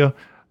social media,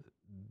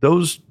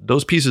 those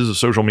pieces of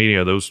social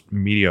media, those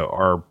media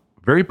are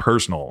very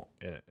personal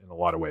in a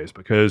lot of ways,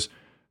 because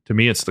to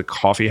me, it's the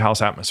coffee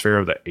house atmosphere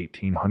of the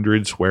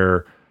 1800s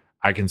where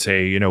I can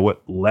say, you know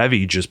what,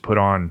 Levy just put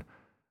on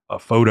a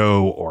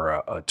photo or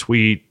a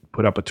tweet,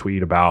 put up a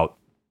tweet about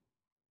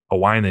a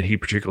wine that he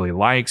particularly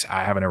likes.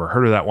 I haven't ever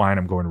heard of that wine.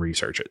 I'm going to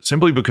research it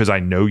simply because I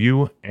know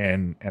you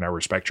and I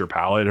respect your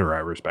palate, or I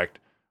respect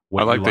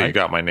what I like you that you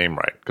got my name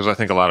right, because I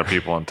think a lot of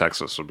people in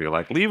Texas would be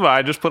like,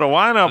 Levi just put a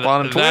wine up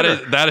on Twitter.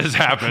 That has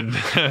happened.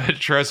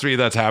 Trust me,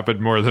 that's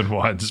happened more than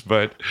once.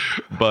 But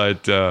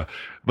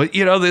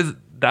you know,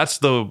 that's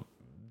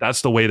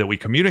the way that we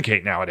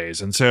communicate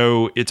nowadays. And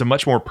so it's a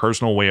much more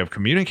personal way of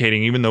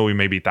communicating, even though we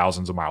may be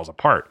thousands of miles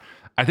apart.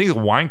 I think the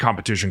wine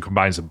competition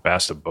combines the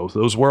best of both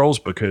those worlds,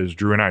 because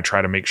Drew and I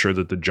try to make sure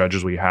that the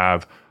judges we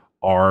have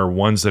are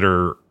ones that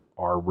are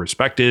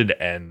respected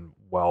and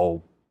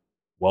well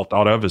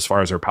thought of as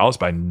far as their palates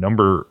by a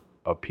number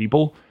of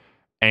people.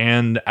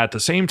 And at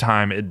the same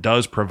time, it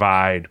does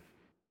provide,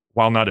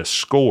 while not a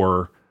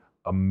score,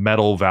 a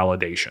medal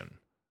validation.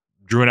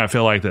 Drew and I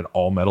feel like that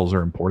all medals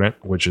are important,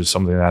 which is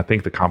something that I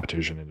think the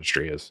competition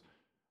industry has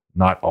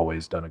not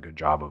always done a good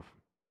job of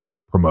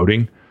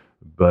promoting.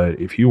 But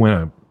if you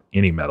win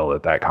any medal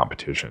at that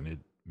competition, it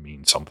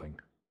means something.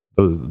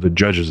 The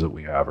judges that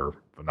we have are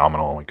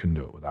phenomenal, and we couldn't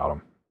do it without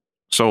them.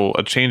 So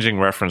a changing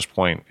reference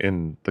point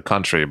in the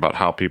country about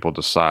how people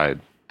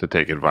decide to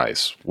take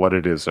advice, what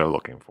it is they're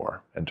looking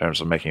for in terms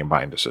of making a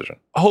buying decision.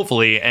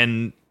 Hopefully,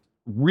 and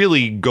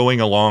really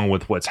going along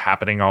with what's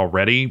happening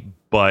already,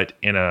 but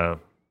in a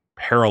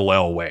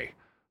parallel way.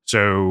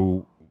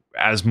 So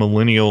as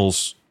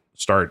millennials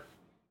start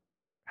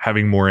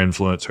having more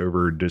influence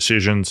over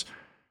decisions,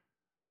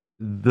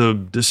 the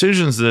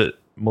decisions that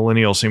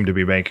millennials seem to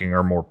be making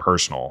are more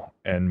personal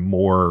and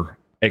more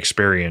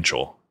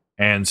experiential.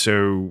 And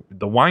so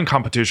the wine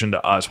competition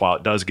to us, while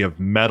it does give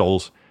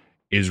medals,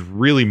 is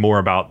really more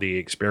about the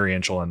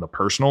experiential and the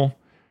personal.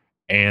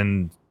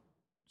 And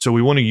so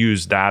we want to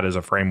use that as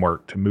a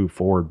framework to move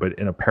forward, but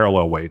in a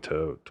parallel way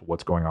to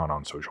what's going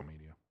on social media.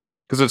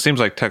 Because it seems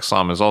like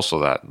TechSom is also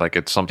that. Like,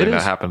 it's something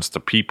that happens to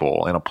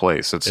people in a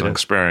place. It's an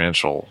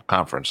experiential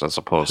conference as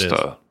opposed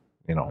to,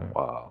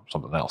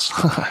 something else.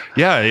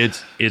 Yeah,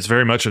 it's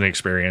very much an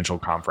experiential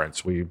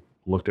conference. We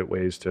looked at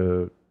ways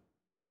to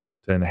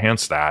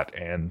enhance that,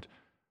 and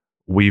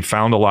we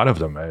found a lot of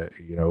them.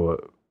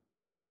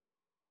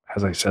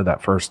 As I said,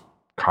 that first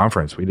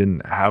conference, we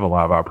didn't have a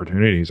lot of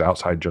opportunities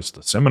outside just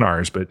the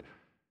seminars, but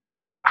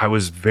I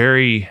was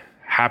very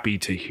happy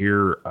to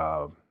hear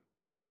a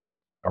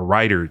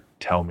writer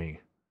tell me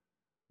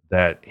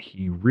that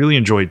he really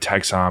enjoyed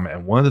TechSom,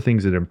 and one of the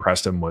things that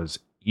impressed him was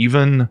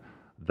even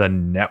the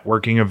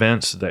networking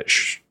events that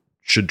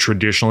should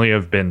traditionally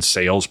have been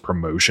sales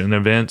promotion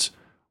events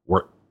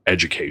were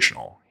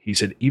educational. He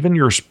said even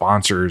your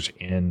sponsors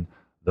in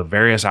the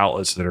various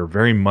outlets that are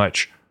very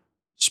much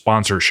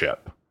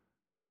sponsorship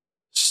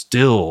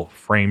still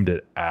framed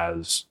it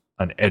as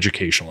an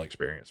educational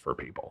experience for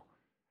people.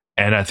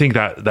 And I think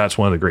that's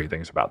one of the great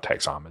things about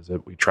TechSom is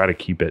that we try to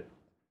keep it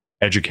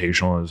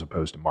educational as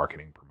opposed to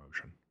marketing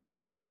promotion.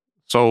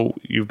 So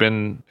you've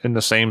been in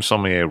the same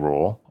sommelier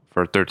role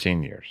for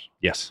 13 years.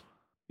 Yes.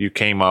 You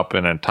came up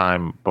in a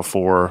time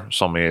before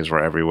sommeliers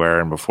were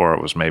everywhere and before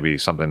it was maybe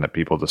something that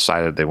people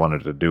decided they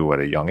wanted to do at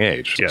a young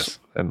age. Yes.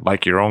 And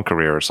like your own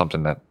career is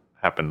something that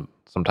happened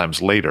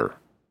sometimes later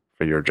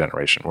for your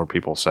generation where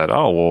people said,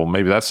 oh, well,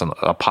 maybe that's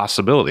a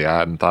possibility. I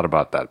hadn't thought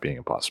about that being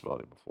a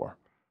possibility before.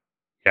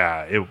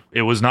 Yeah,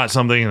 it was not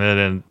something that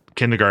in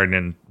kindergarten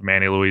in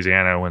Manny,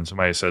 Louisiana, when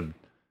somebody said,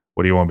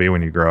 what do you want to be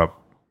when you grow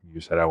up? You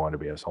said, I want to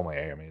be a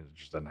sommelier. I mean, it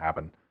just didn't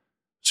happen.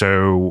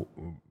 So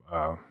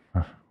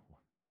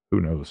who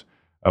knows?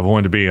 I've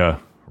wanted to be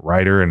a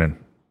writer, and then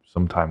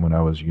sometime when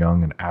I was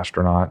young, an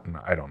astronaut, and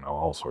I don't know,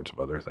 all sorts of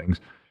other things.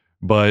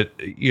 But,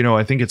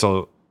 I think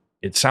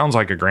it sounds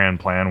like a grand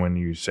plan when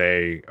you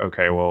say,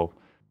 okay, well,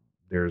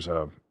 there's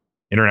a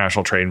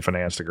international trade and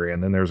finance degree,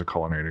 and then there's a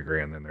culinary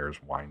degree, and then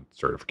there's wine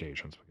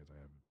certifications, because I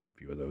have a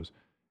few of those.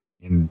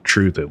 In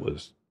truth, it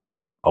was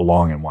a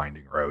long and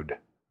winding road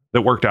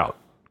that worked out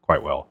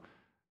quite well.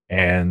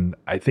 And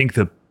I think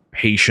the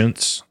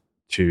patience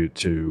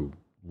to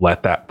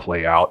let that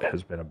play out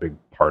has been a big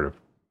part of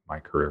my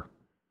career.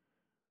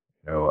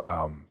 There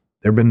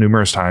have been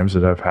numerous times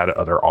that I've had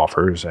other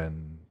offers,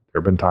 and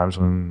there have been times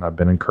when I've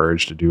been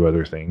encouraged to do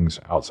other things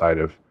outside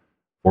of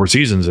Four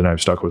Seasons, and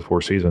I've stuck with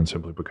Four Seasons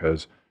simply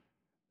because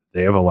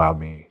they have allowed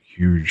me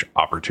huge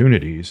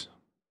opportunities,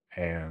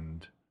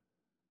 and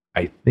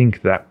I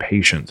think that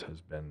patience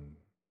has been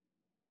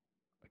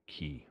a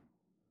key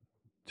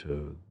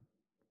to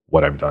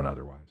what I've done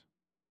otherwise.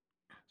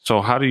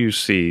 So how do you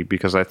see,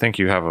 because I think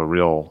you have a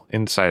real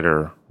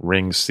insider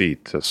ring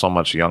seat to so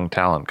much young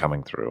talent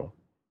coming through,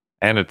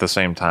 and at the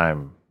same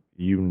time,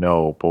 you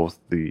know both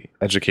the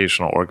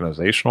educational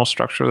organizational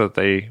structure that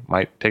they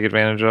might take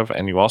advantage of,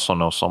 and you also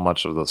know so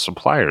much of the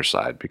supplier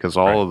side, because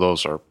all of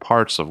those are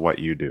parts of what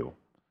you do.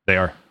 They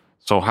are.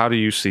 So how do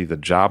you see the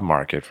job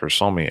market for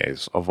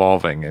sommeliers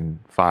evolving in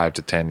 5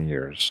 to 10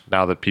 years,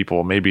 now that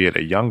people maybe at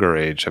a younger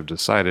age have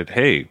decided,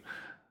 hey,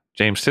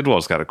 James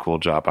Tidwell's got a cool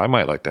job. I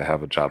might like to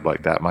have a job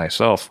like that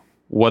myself.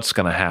 What's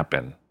going to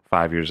happen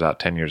 5 years out,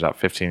 10 years out,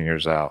 15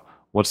 years out?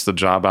 What's the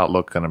job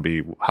outlook going to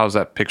be? How's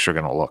that picture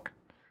going to look?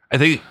 I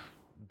think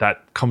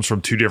that comes from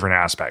two different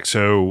aspects.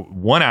 So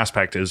one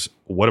aspect is,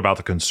 what about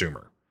the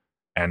consumer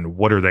and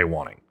what are they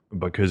wanting?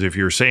 Because if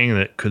you're saying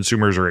that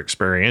consumers are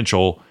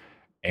experiential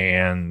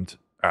and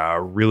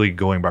really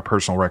going by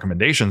personal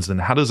recommendations, then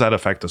how does that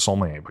affect the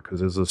sommelier?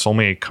 Because is the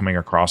sommelier coming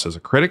across as a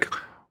critic,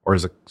 or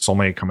is a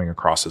sommelier coming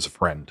across as a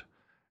friend?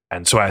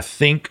 And so I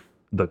think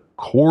the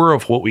core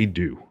of what we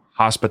do,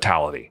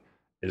 hospitality,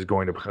 is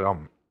going to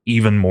become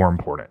even more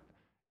important.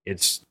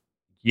 It's,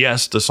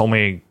 yes, the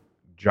sommelier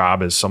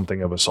job is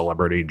something of a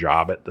celebrity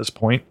job at this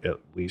point, at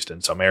least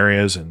in some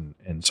areas and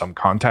in some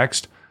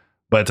context.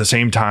 But at the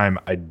same time,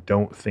 I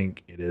don't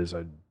think it is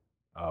a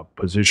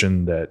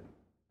position that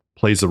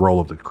plays the role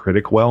of the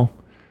critic well.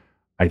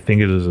 I think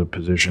it is a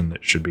position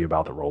that should be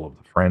about the role of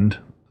the friend,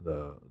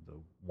 the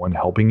one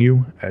helping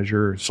you as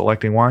you're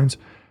selecting wines.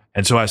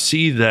 And so I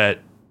see that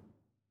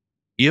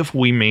if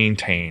we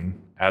maintain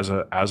as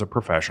a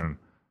profession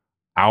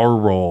our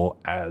role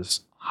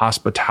as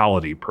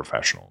hospitality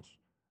professionals,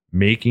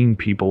 making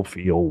people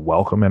feel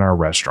welcome in our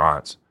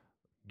restaurants,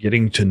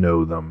 getting to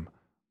know them,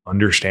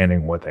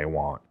 understanding what they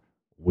want,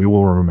 we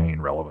will remain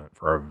relevant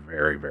for a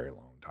very, very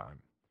long time.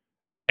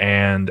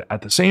 And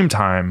at the same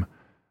time,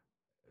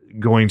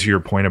 going to your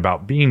point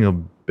about being a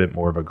bit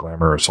more of a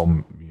glamour or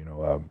some,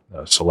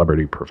 a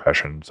celebrity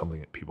profession, something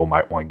that people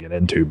might want to get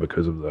into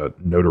because of the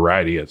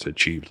notoriety it's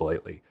achieved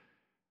lately.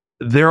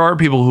 There are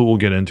people who will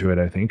get into it,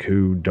 I think,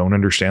 who don't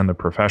understand the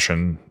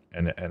profession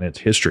and its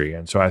history.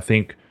 And so I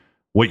think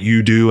what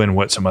you do and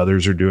what some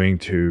others are doing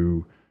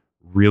to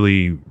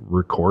really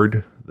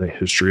record the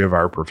history of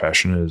our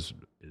profession is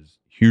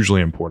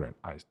hugely important.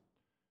 I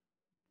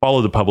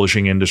follow the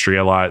publishing industry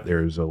a lot.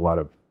 There's a lot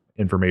of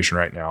information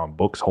right now on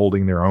books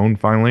holding their own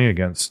finally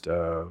against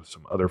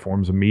some other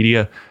forms of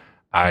media.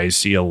 I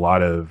see a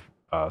lot of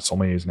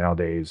sommeliers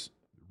nowadays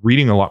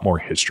reading a lot more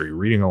history,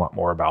 reading a lot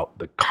more about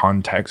the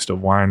context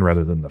of wine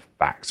rather than the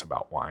facts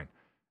about wine.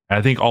 And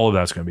I think all of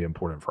that's going to be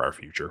important for our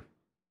future.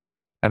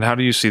 And how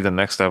do you see the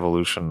next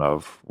evolution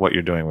of what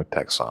you're doing with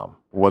TechSom?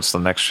 What's the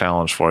next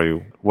challenge for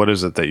you? What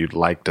is it that you'd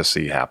like to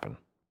see happen?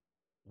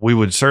 We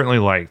would certainly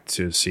like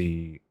to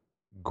see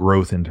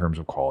growth in terms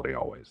of quality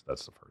always.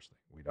 That's the first thing.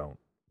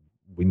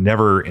 We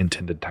never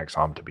intended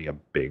TechSom to be a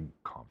big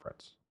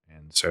conference.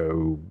 And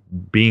so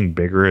being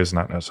bigger is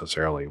not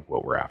necessarily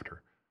what we're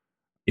after.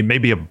 It may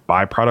be a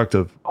byproduct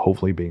of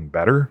hopefully being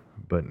better,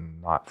 but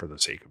not for the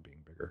sake of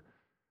being bigger.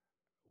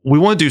 We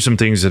want to do some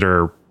things that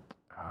are,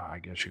 I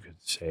guess you could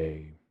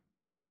say,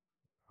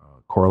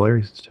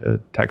 corollaries to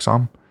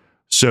TechSom.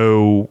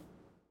 So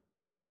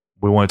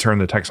we want to turn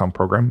the TechSom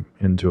program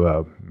into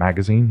a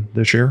magazine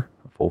this year,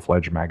 a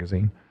full-fledged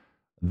magazine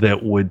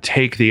that would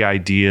take the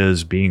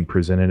ideas being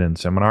presented in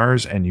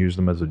seminars and use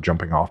them as a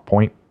jumping off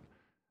point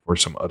for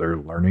some other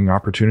learning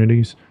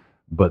opportunities,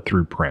 but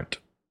through print.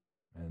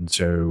 And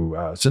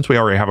so since we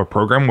already have a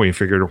program, we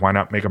figured why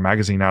not make a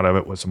magazine out of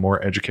it with some more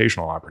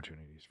educational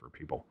opportunities for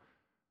people.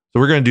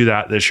 So we're going to do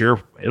that this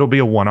year. It'll be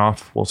a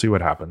one-off. We'll see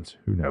what happens.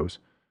 Who knows?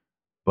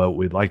 But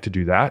we'd like to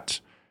do that.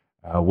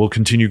 We'll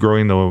continue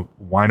growing the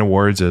wine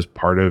awards as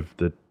part of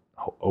the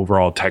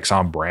overall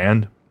TechSom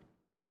brand.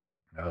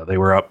 They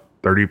were up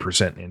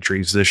 30% in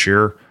entries this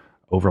year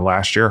over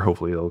last year.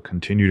 Hopefully it'll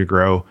continue to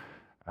grow.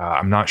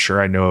 I'm not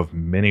sure I know of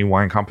many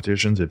wine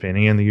competitions, if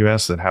any, in the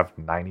U.S. that have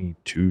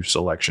 92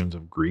 selections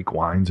of Greek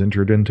wines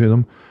entered into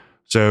them.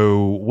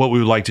 So what we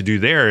would like to do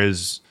there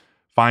is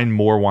find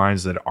more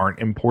wines that aren't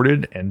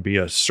imported and be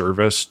a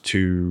service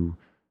to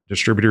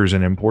distributors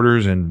and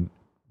importers and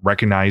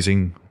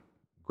recognizing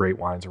great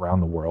wines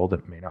around the world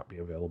that may not be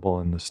available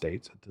in the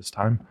States at this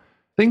time.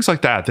 Things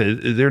like that.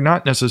 They're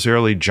not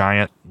necessarily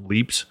giant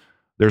leaps.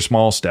 They're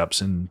small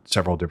steps in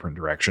several different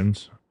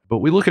directions. But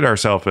we look at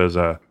ourselves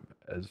as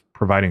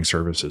providing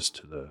services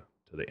to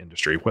the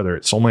industry, whether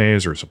it's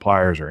sommeliers or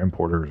suppliers or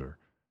importers or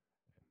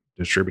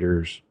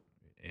distributors,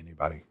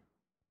 anybody.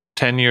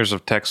 10 years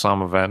of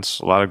TechSom events,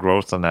 a lot of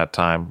growth in that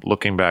time.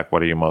 Looking back,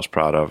 what are you most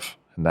proud of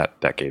in that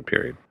decade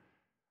period?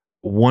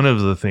 One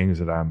of the things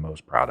that I'm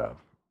most proud of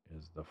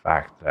is the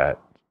fact that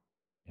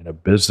in a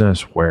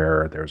business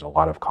where there's a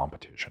lot of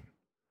competition,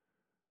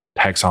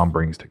 TechSom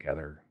brings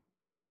together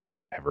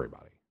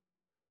everybody.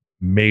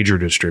 Major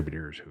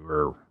distributors who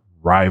are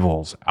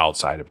rivals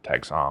outside of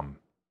TechSom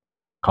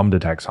come to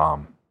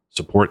TechSom,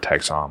 support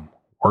TechSom,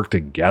 work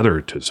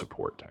together to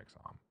support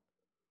Texom.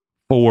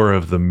 4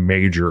 of the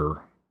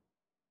major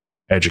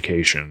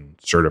education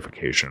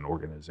certification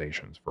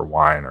organizations for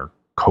wine are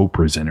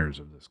co-presenters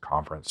of this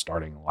conference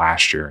starting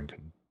last year and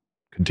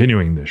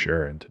continuing this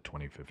year into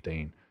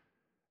 2015.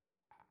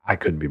 I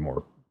couldn't be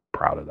more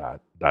proud of that.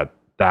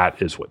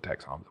 That is what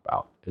Texom's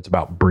about. It's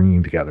about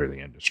bringing together the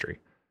industry.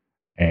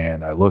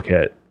 And I look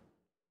at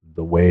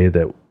the way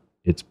that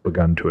it's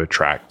begun to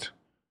attract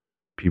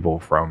people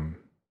from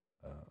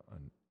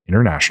an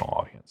international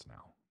audience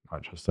now,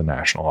 not just the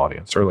national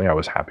audience. Certainly I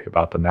was happy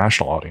about the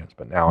national audience,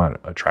 but now I'm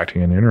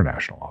attracting an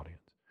international audience.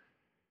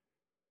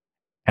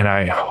 And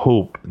I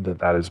hope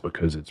that is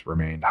because it's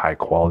remained high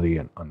quality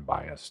and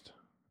unbiased.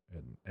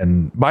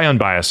 And by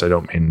unbiased, I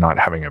don't mean not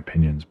having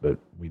opinions, but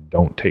we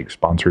don't take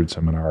sponsored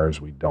seminars.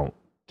 We don't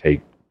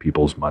take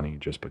people's money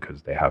just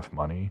because they have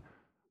money.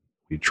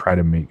 We try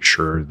to make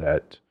sure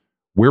that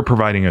we're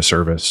providing a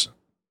service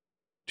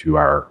to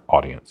our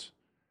audience.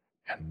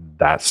 And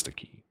that's the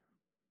key.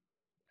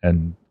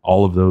 And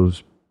all of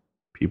those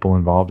people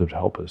involved have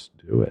helped us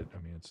do it. I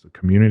mean, it's the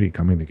community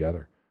coming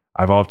together.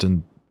 I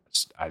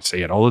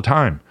say it all the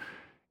time.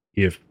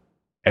 If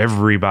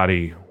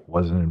everybody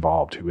wasn't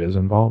involved who is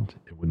involved,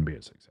 it wouldn't be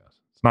a success.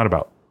 It's not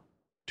about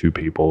 2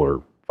 people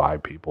or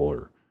 5 people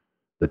or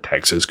the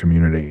Texas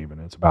community even.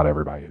 It's about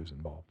everybody who's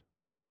involved.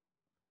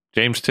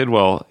 James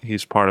Tidwell,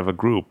 he's part of a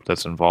group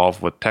that's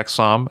involved with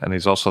Texom, and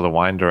he's also the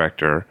wine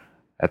director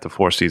at the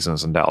Four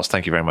Seasons in Dallas.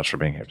 Thank you very much for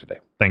being here today.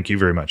 Thank you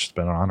very much. It's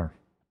been an honor.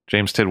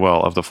 James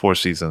Tidwell of the Four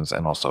Seasons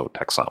and also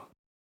Texom.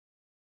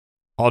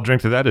 All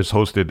Drink to That is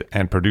hosted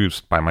and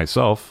produced by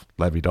myself,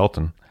 Levi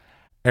Dalton.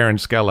 Aaron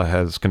Scala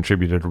has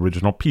contributed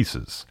original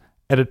pieces.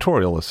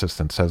 Editorial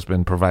assistance has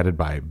been provided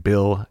by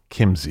Bill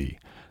Kimsey.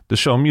 The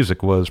show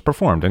music was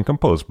performed and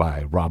composed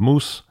by Rob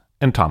Moose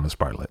and Thomas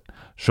Bartlett.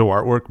 Show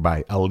artwork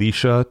by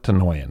Alicia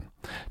Tenoyan.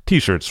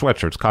 T-shirts,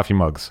 sweatshirts, coffee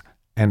mugs,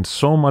 and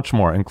so much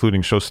more,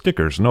 including show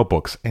stickers,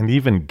 notebooks, and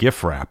even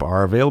gift wrap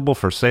are available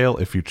for sale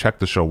if you check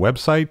the show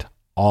website,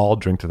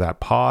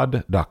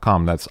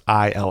 alldrinktothatpod.com. That's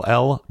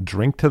ILL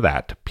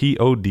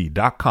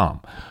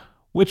drinktothatpod.com,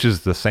 which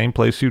is the same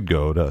place you'd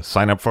go to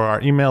sign up for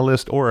our email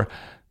list or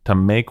to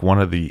make one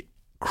of the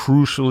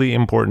crucially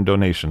important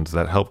donations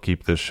that help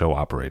keep this show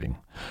operating.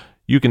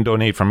 You can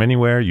donate from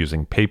anywhere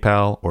using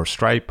PayPal or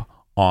Stripe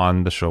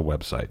on the show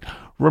website.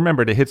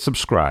 Remember to hit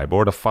subscribe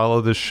or to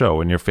follow this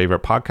show in your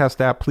favorite podcast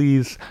app,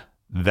 please.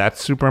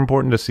 That's super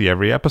important to see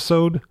every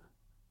episode.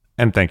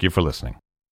 And thank you for listening.